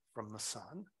energy from the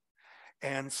sun.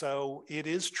 And so it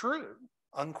is true,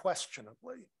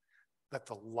 unquestionably, that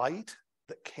the light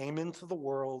that came into the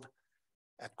world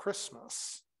at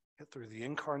Christmas through the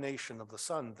incarnation of the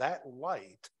Son, that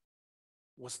light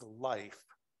was the life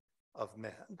of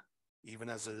men, even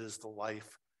as it is the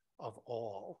life of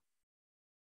all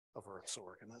of Earth's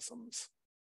organisms.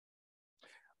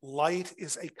 Light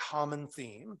is a common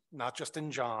theme, not just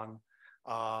in John,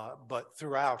 but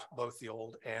throughout both the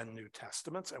Old and New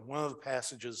Testaments. And one of the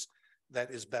passages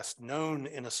that is best known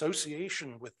in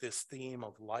association with this theme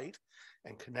of light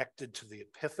and connected to the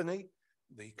Epiphany,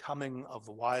 the coming of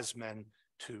the wise men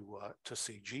to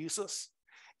see Jesus,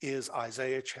 is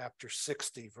Isaiah chapter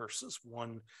 60, verses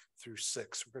 1 through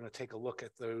 6. We're going to take a look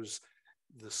at those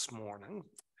this morning.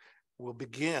 We'll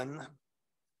begin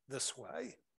this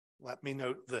way. Let me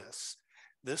note this.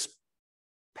 This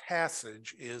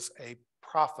passage is a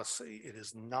prophecy. It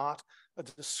is not a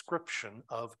description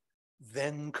of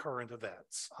then current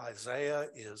events. Isaiah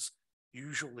is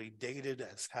usually dated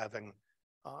as having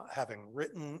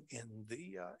written in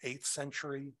the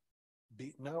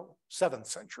 7th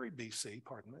century BC,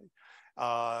 pardon me,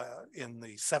 in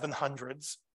the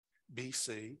 700s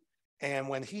BC. And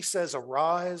when he says,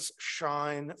 "Arise,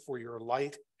 shine, for your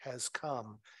light has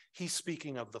come," he's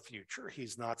speaking of the future.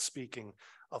 He's not speaking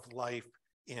of life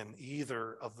in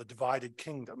either of the divided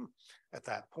kingdom at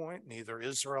that point. Neither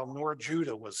Israel nor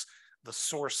Judah was the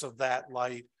source of that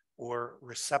light or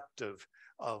receptive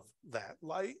of that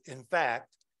light. In fact,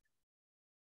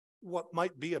 what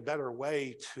might be a better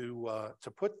way to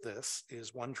put this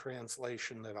is one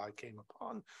translation that I came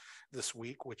upon this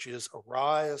week, which is,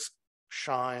 "Arise,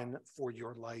 shine, for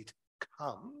your light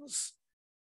comes,"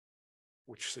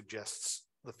 which suggests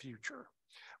the future.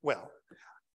 Well,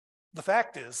 the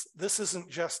fact is, this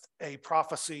isn't just a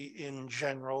prophecy in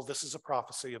general. This is a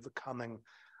prophecy of the coming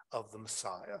of the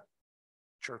Messiah.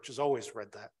 Church has always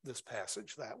read this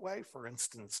passage that way. For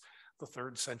instance, the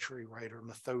 3rd century writer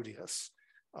Methodius,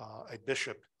 a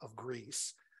bishop of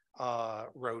Greece,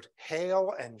 wrote,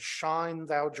 "Hail and shine,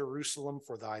 thou Jerusalem,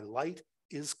 for thy light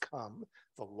is come,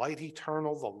 the light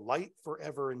eternal, the light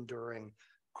forever enduring,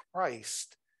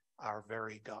 Christ, our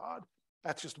very God."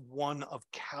 That's just one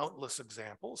of countless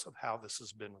examples of how this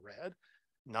has been read,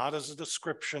 not as a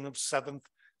description of 7th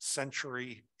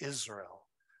century Israel,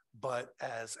 but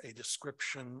as a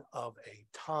description of a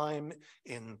time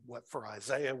in what for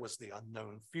Isaiah was the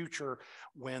unknown future,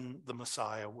 when the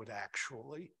Messiah would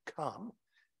actually come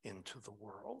into the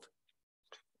world.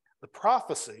 The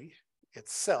prophecy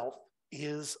itself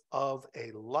is of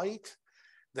a light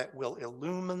that will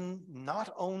illumine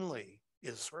not only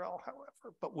Israel,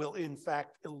 however, but will in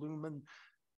fact illumine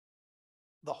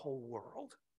the whole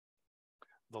world.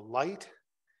 The light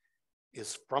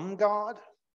is from God,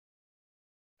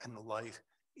 and the light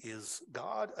is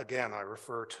God. Again, I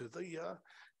refer to the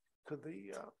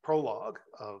prologue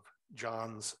of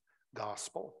John's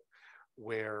Gospel,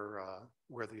 where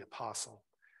the apostle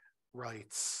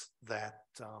writes that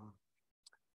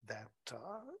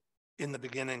in the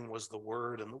beginning was the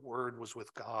Word, and the Word was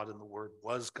with God, and the Word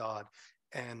was God,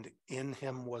 and in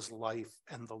him was life,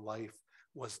 and the life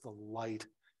was the light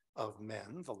of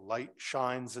men. The light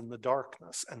shines in the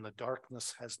darkness, and the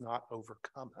darkness has not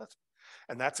overcome it.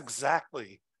 And that's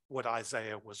exactly what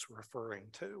Isaiah was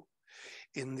referring to.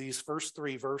 In these first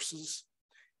 3 verses,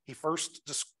 he first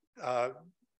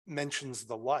mentions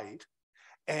the light,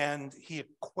 and he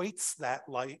equates that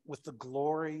light with the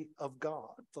glory of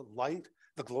God.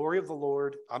 The glory of the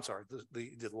Lord,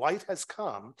 the light has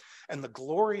come, and the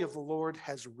glory of the Lord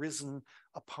has risen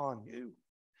upon you.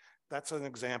 That's an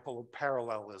example of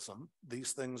parallelism.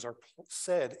 These things are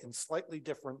said in slightly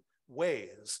different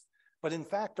ways, but in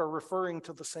fact are referring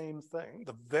to the same thing.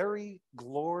 The very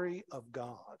glory of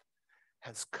God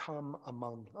has come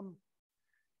among them,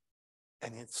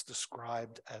 and it's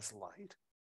described as light.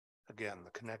 Again,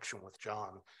 the connection with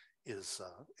John is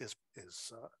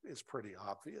pretty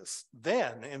obvious.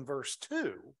 Then in verse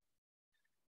 2,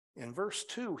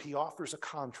 he offers a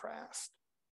contrast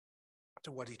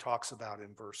to what he talks about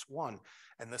in verse 1.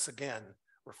 And this again,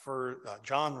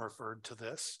 John referred to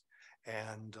this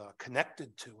and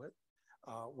connected to it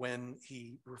when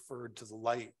he referred to the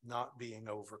light not being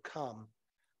overcome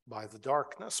by the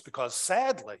darkness. Because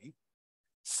sadly,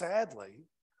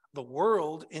 the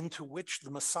world into which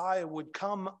the Messiah would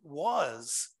come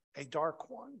was a dark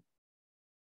one.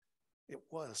 It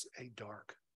was a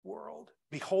dark world.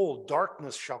 Behold,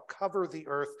 darkness shall cover the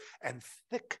earth, and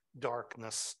thick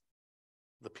darkness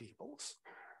the peoples.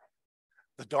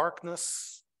 The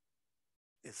darkness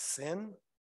is sin.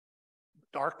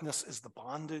 Darkness is the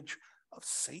bondage of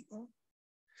Satan.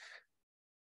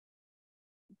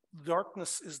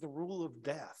 Darkness is the rule of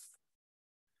death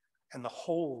and the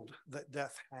hold that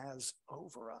death has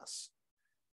over us.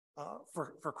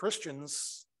 For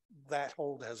Christians, that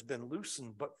hold has been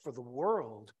loosened, but for the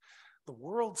world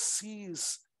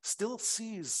still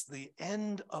sees the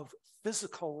end of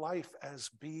physical life as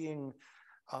being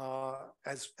a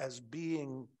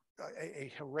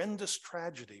horrendous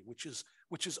tragedy, which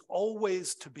is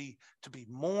always to be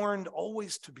mourned,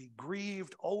 always to be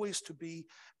grieved, always to be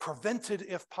prevented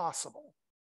if possible.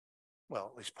 Well,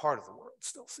 at least part of the world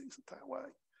still sees it that way.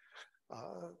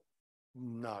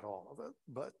 Not all of it,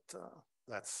 but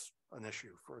that's an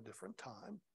issue for a different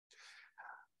time.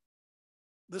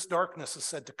 This darkness is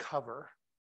said to cover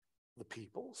the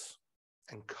peoples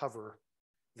and cover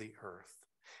the earth.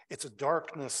 It's a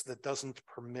darkness that doesn't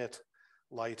permit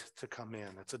light to come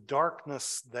in. It's a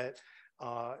darkness that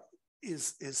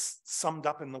is summed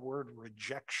up in the word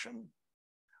rejection.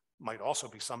 Might also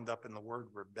be summed up in the word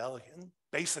rebellion.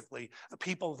 Basically, the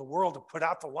people of the world have put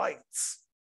out the lights.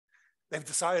 They've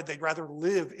decided they'd rather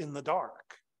live in the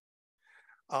dark.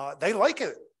 They like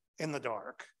it in the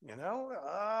dark, you know.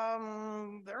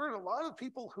 There are a lot of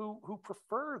people who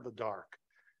prefer the dark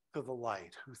to the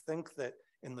light, who think that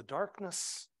in the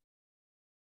darkness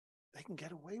they can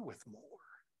get away with more,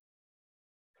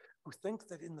 who think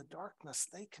that in the darkness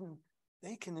they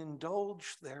can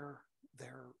indulge their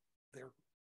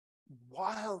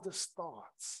wildest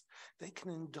thoughts. They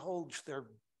can indulge their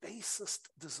basest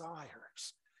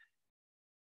desires,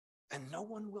 and no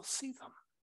one will see them.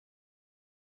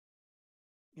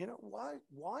 You know,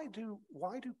 why do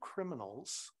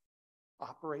criminals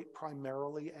operate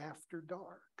primarily after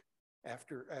dark,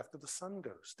 after the sun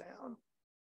goes down?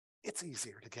 It's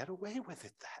easier to get away with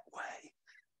it that way.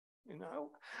 You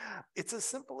know, it's as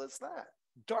simple as that.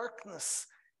 Darkness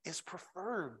is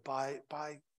preferred by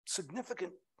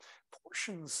significant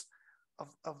portions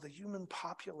of the human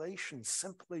population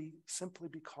simply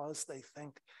because they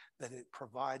think that it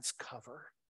provides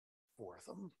cover for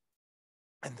them,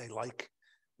 and they like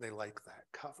that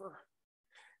cover.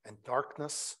 And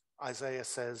darkness, Isaiah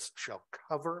says, shall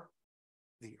cover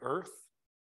the earth,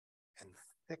 and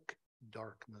thick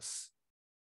darkness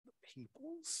the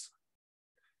peoples.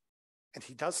 And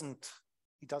he doesn't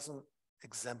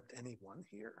exempt anyone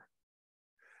here.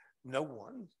 No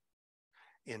one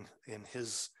in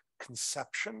his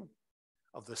conception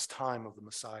of this time of the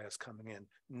Messiah's coming in,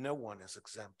 no one is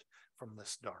exempt from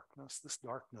this darkness. This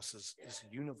darkness is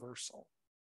universal.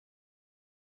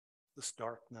 This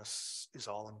darkness is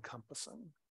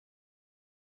all-encompassing.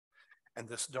 And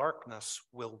this darkness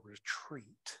will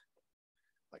retreat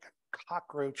like a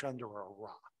cockroach under a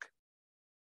rock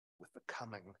with the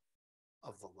coming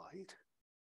of the light.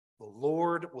 The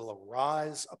Lord will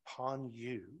arise upon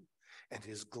you, and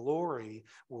his glory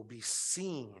will be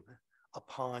seen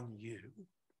upon you.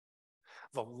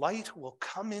 The light will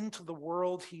come into the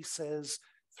world, he says,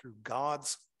 through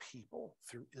God's people,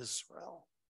 through Israel.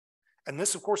 And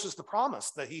this, of course, is the promise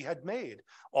that he had made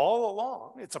all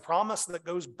along. It's a promise that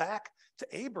goes back to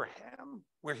Abraham,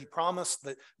 where he promised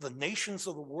that the nations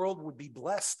of the world would be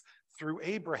blessed through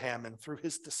Abraham and through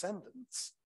his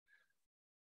descendants.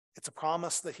 It's a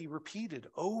promise that he repeated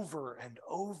over and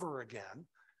over again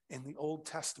in the Old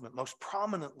Testament, most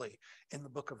prominently in the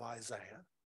book of Isaiah,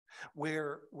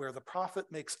 where the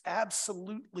prophet makes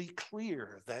absolutely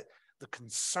clear that the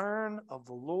concern of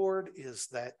the Lord is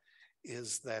that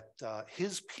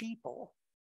his people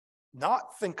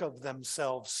not think of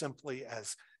themselves simply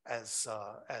as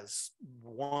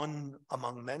one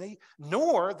among many,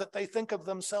 nor that they think of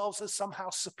themselves as somehow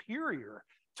superior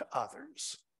to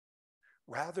others.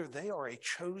 Rather, they are a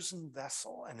chosen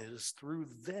vessel, and it is through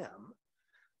them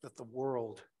that the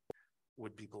world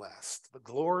would be blessed. The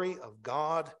glory of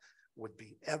God would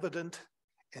be evident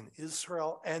in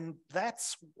Israel, and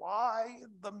that's why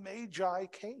the Magi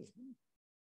came.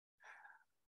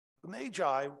 The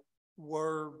Magi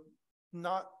were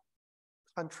not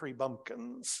country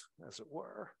bumpkins, as it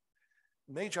were.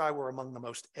 The Magi were among the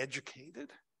most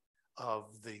educated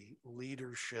of the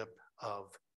leadership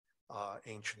of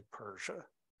ancient Persia.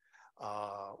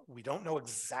 We don't know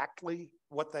exactly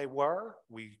what they were.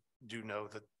 We do know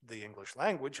that the English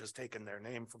language has taken their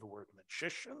name for the word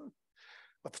magician,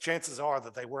 but the chances are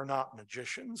that they were not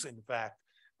magicians. In fact,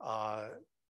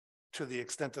 to the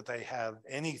extent that they have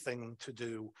anything to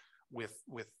do with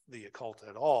the occult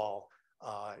at all,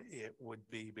 it would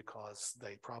be because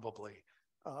they probably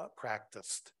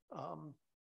practiced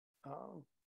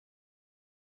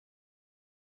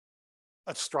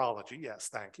astrology. Yes,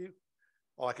 thank you.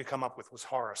 All I could come up with was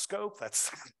horoscope.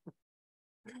 That's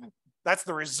that's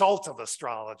the result of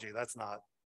astrology. That's not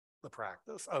the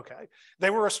practice. Okay. They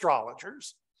were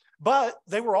astrologers, but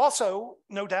they were also,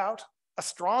 no doubt,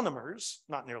 astronomers,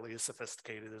 not nearly as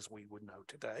sophisticated as we would know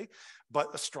today,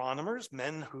 but astronomers,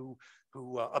 men who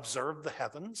observed the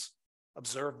heavens,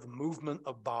 observed the movement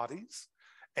of bodies,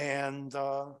 and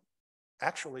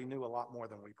actually knew a lot more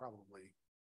than we probably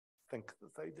think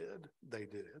that they did. They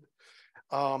did.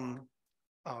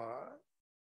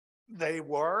 They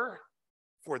were,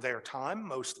 for their time,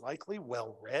 most likely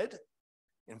well-read.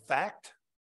 In fact,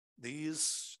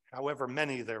 these, however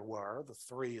many there were, the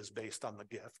 3 is based on the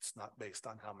gifts, not based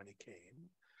on how many came.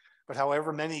 But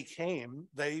however many came,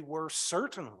 they were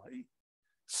certainly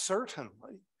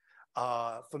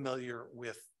familiar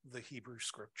with the Hebrew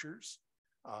scriptures,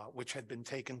 which had been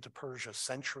taken to Persia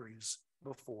centuries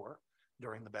before,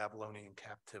 during the Babylonian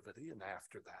captivity and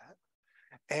after that.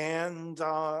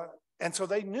 And so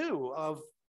they knew of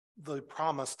the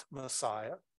promised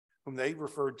Messiah, whom they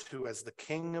referred to as the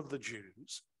King of the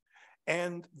Jews.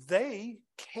 And they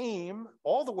came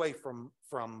all the way from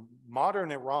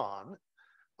modern Iran,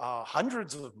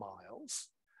 hundreds of miles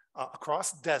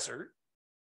across desert,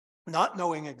 not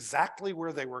knowing exactly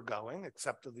where they were going,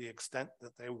 except to the extent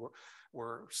that they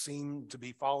were seen to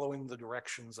be following the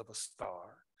directions of a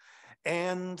star.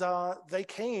 And they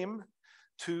came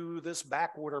to this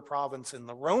backwater province in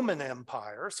the Roman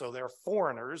Empire, so they're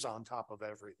foreigners on top of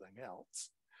everything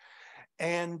else.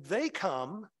 And they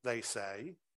come, they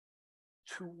say,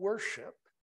 to worship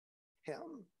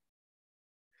him.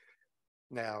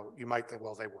 Now, you might think,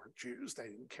 well, they weren't Jews. They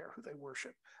didn't care who they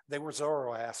worshiped. They were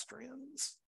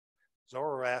Zoroastrians.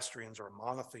 Zoroastrians are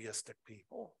monotheistic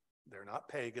people. They're not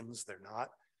pagans. They're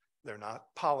not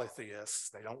polytheists.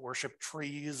 They don't worship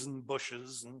trees and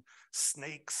bushes and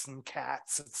snakes and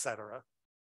cats, etc.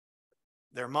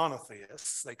 They're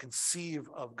monotheists. They conceive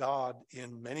of God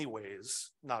in many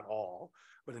ways, not all,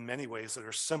 but in many ways that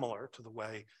are similar to the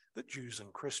way that Jews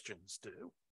and Christians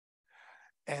do.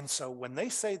 And so when they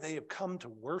say they have come to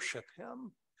worship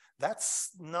him,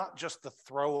 that's not just to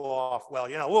throw off, well,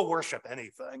 we'll worship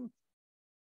anything.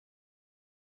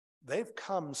 They've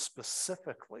come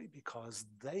specifically because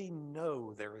they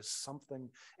know there is something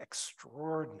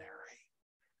extraordinary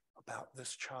about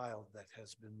this child that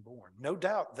has been born. No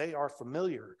doubt they are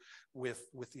familiar with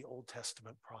the Old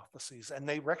Testament prophecies, and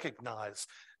they recognize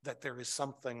that there is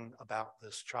something about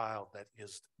this child that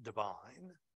is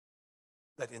divine,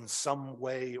 that in some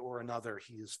way or another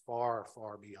he is far,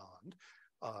 far beyond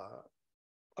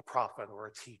a prophet or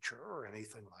a teacher or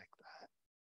anything like that.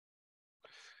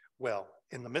 Well,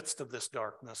 in the midst of this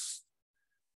darkness,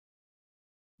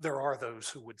 there are those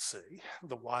who would see.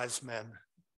 The wise men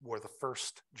were the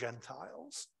first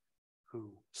Gentiles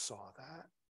who saw that.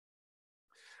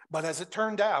 But as it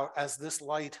turned out, as this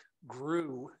light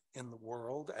grew in the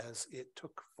world, as it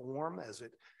took form, as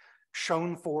it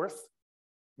shone forth,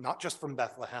 not just from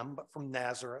Bethlehem, but from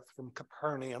Nazareth, from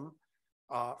Capernaum,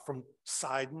 from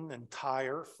Sidon and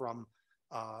Tyre, from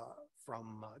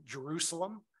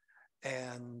Jerusalem,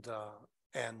 and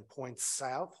points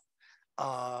south.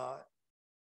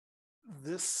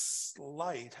 This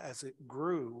light, as it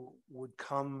grew, would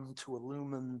come to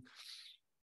illumine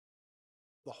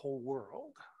the whole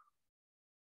world.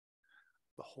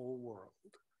 The whole world.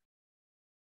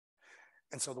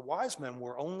 And so the wise men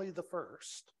were only the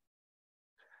first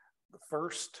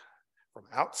from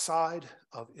outside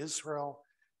of Israel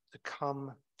to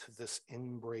come to this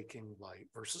inbreaking light.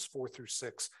 Verses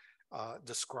 4-6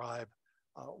 describe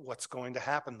what's going to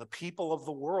happen. The people of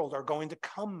the world are going to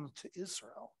come to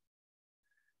Israel.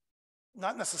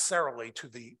 Not necessarily to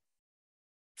the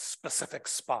specific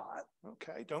spot,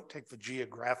 okay? Don't take the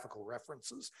geographical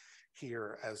references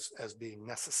here as being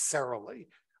necessarily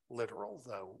literal,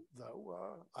 though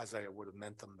Isaiah would have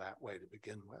meant them that way to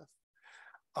begin with.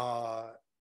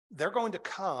 They're going to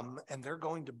come and they're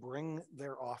going to bring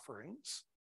their offerings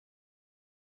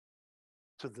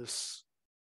to this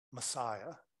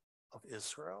Messiah of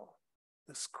Israel,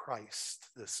 this Christ,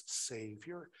 this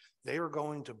Savior. They are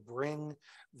going to bring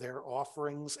their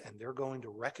offerings and they're going to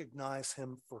recognize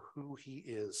him for who he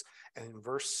is. And in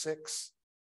verse 6,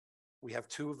 we have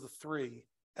 2 of the 3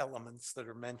 elements that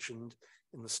are mentioned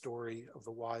in the story of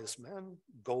the wise men: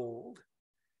 gold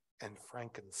and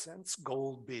frankincense.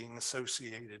 Gold being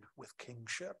associated with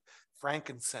kingship,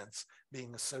 frankincense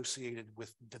being associated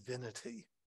with divinity,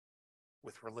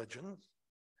 with religion.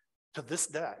 To this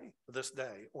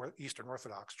day, or Eastern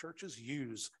Orthodox churches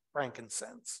use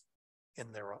frankincense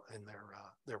in their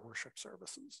worship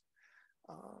services.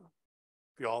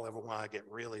 If you all ever want to get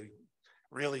really,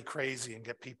 really crazy and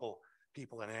get people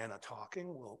in Anna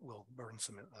talking, we'll burn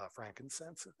some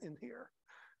frankincense in here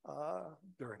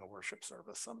during a worship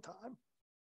service sometime.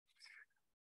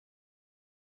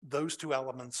 Those two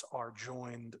elements are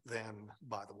joined then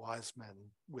by the wise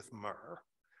men with myrrh,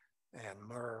 and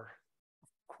myrrh,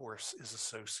 of course, is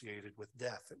associated with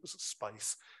death. It was a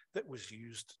spice that was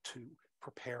used to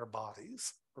prepare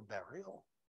bodies for burial.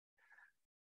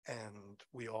 And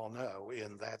we all know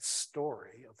in that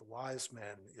story of the wise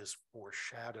men is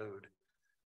foreshadowed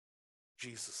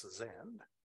Jesus's end,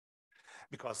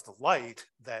 because the light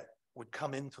that would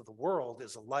come into the world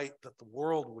is a light that the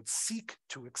world would seek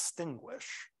to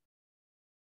extinguish.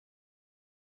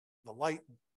 The light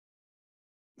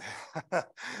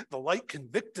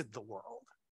convicted the world.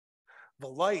 The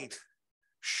light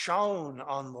shone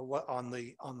on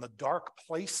the dark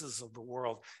places of the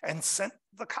world and sent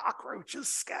the cockroaches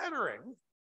scattering.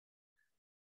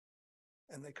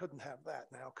 And they couldn't have that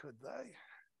now, could they?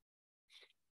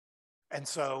 And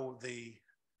so the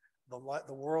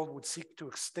world would seek to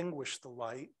extinguish the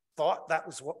light, thought that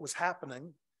was what was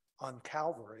happening on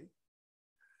Calvary.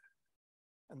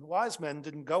 And the wise men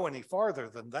didn't go any farther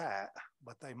than that,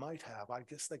 but they might have. I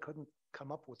guess they couldn't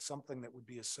come up with something that would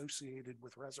be associated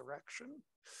with resurrection.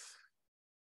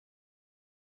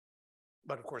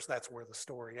 But of course, that's where the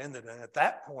story ended. And at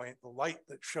that point, the light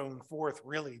that shone forth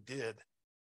really did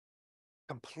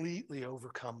completely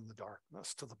overcome the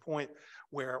darkness, to the point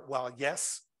where, while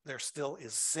yes, there still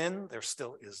is sin, there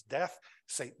still is death,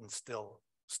 Satan still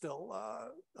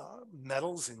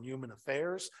meddles in human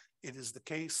affairs, it is the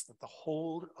case that the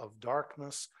hold of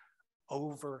darkness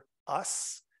over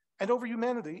us and over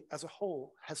humanity as a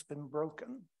whole has been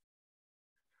broken.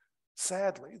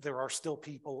 Sadly, there are still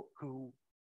people who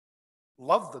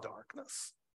love the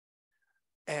darkness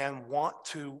and want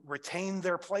to retain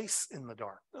their place in the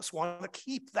darkness, want to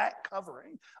keep that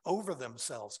covering over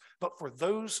themselves. But for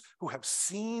those who have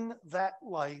seen that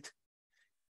light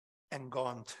and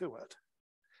gone to it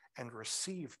and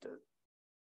received it,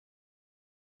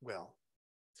 well,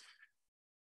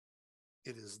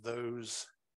 it is those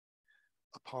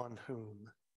upon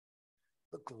whom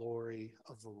the glory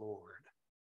of the Lord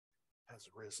has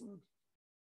risen.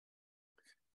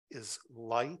 Is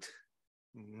light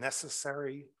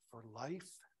necessary for life?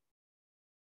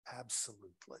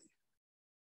 Absolutely.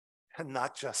 And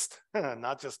not just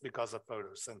because of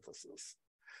photosynthesis.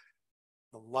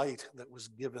 The light that was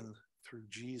given through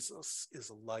Jesus is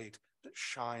a light that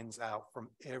shines out from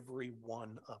every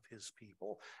one of his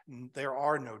people. There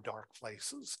are no dark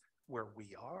places where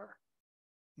we are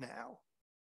now.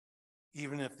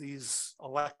 Even if these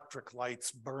electric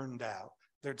lights burned out,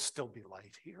 there'd still be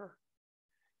light here.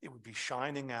 It would be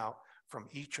shining out from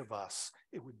each of us.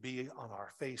 It would be on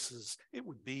our faces. It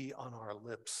would be on our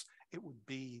lips. It would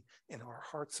be in our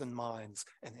hearts and minds,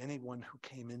 and anyone who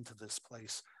came into this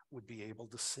place would be able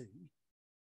to see.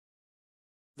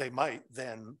 They might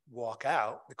then walk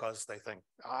out because they think,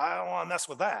 I don't want to mess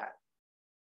with that.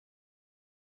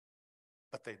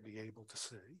 But they'd be able to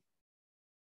see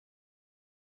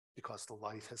because the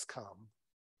light has come,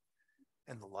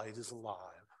 and the light is alive,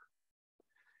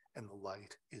 and the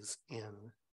light is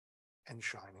in and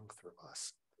shining through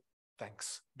us.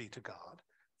 Thanks be to God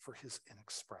for his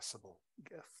inexpressible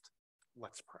gift.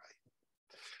 Let's pray.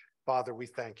 Father, we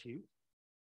thank you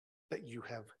that you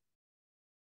have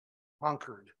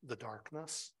conquered the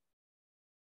darkness,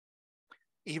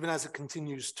 even as it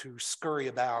continues to scurry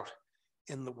about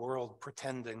in the world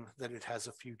pretending that it has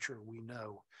a future. We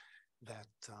know that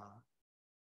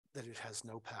it has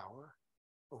no power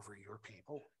over your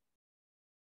people.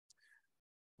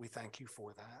 We thank you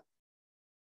for that.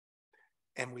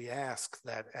 And we ask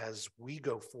that as we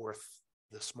go forth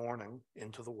this morning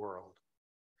into the world,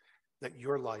 that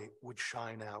your light would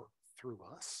shine out through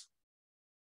us.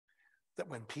 That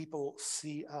when people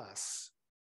see us,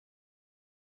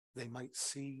 they might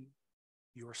see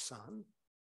your Son.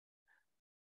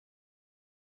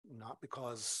 Not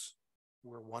because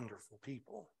we're wonderful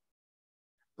people,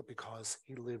 but because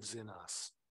he lives in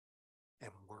us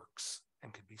and works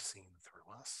and can be seen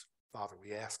through us. Father,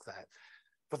 we ask that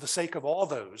for the sake of all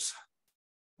those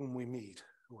whom we meet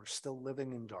who are still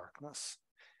living in darkness,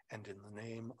 and in the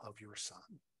name of your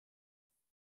Son.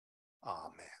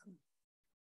 Amen.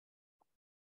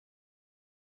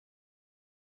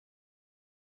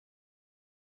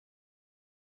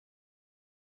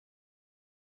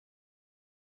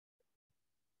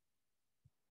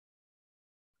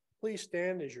 Please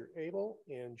stand as you're able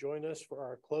and join us for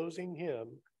our closing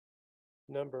hymn,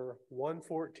 number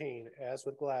 114, As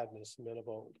with Gladness, Men of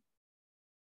Old.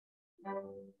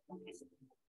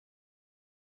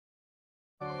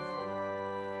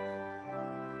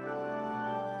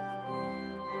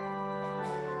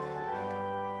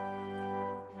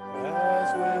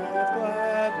 As with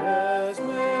gladness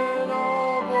men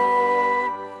of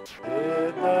old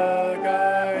did the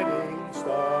guiding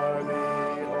star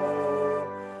behold,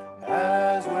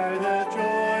 as with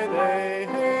joy they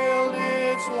hailed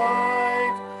its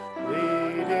light,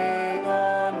 leading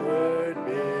onward,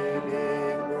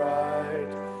 beaming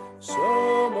bright.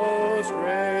 So most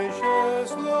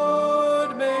gracious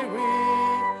Lord, may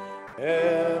we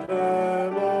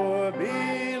evermore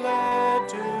be led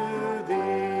to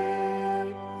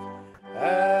Thee,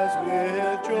 as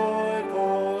with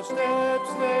joyful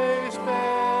steps they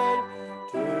sped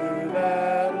to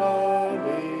that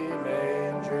lowly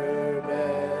manger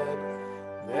bed,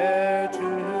 there to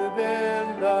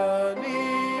bend the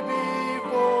knee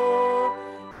before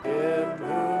Him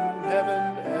whom heaven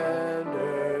and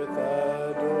earth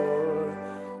adore.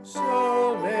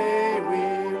 So may we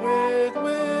with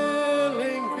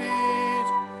willing feet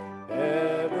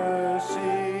ever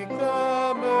seek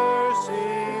the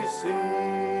mercy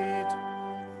seat,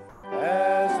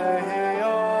 as they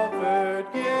offered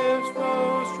gifts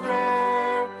most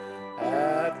rare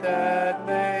at that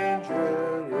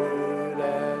manger rude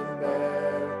and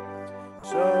bare.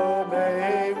 So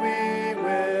may we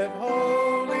with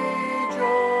holy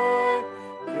joy,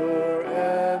 pure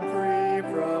and free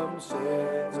from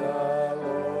sin's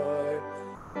alloy,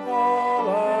 all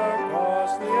our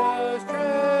costliest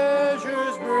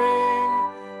treasures bring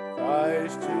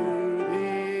Christ to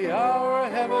Thee, our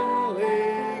heavenly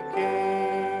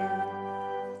King.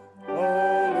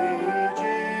 Holy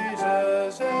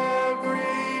Jesus,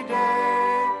 every day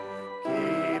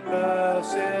keep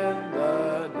us in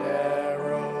the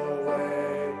narrow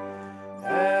way,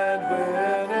 and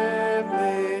when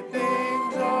earthly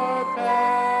things are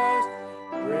past,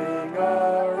 bring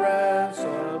our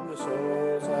ransomed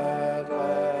souls at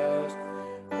last,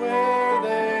 where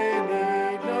they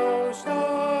need no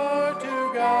star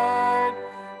to guide,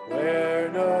 where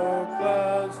no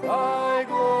clouds Thy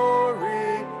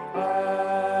glory hide.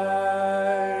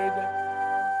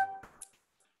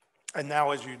 And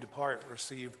now as you depart,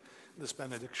 receive this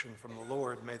benediction from the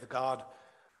Lord. May the God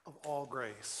of all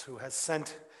grace, who has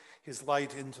sent his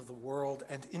light into the world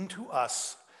and into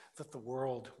us, that the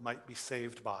world might be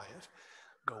saved by it,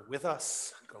 go with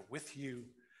us, go with you,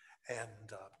 and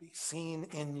be seen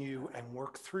in you and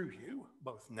work through you,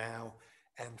 both now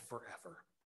and forever.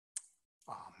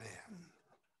 Amen.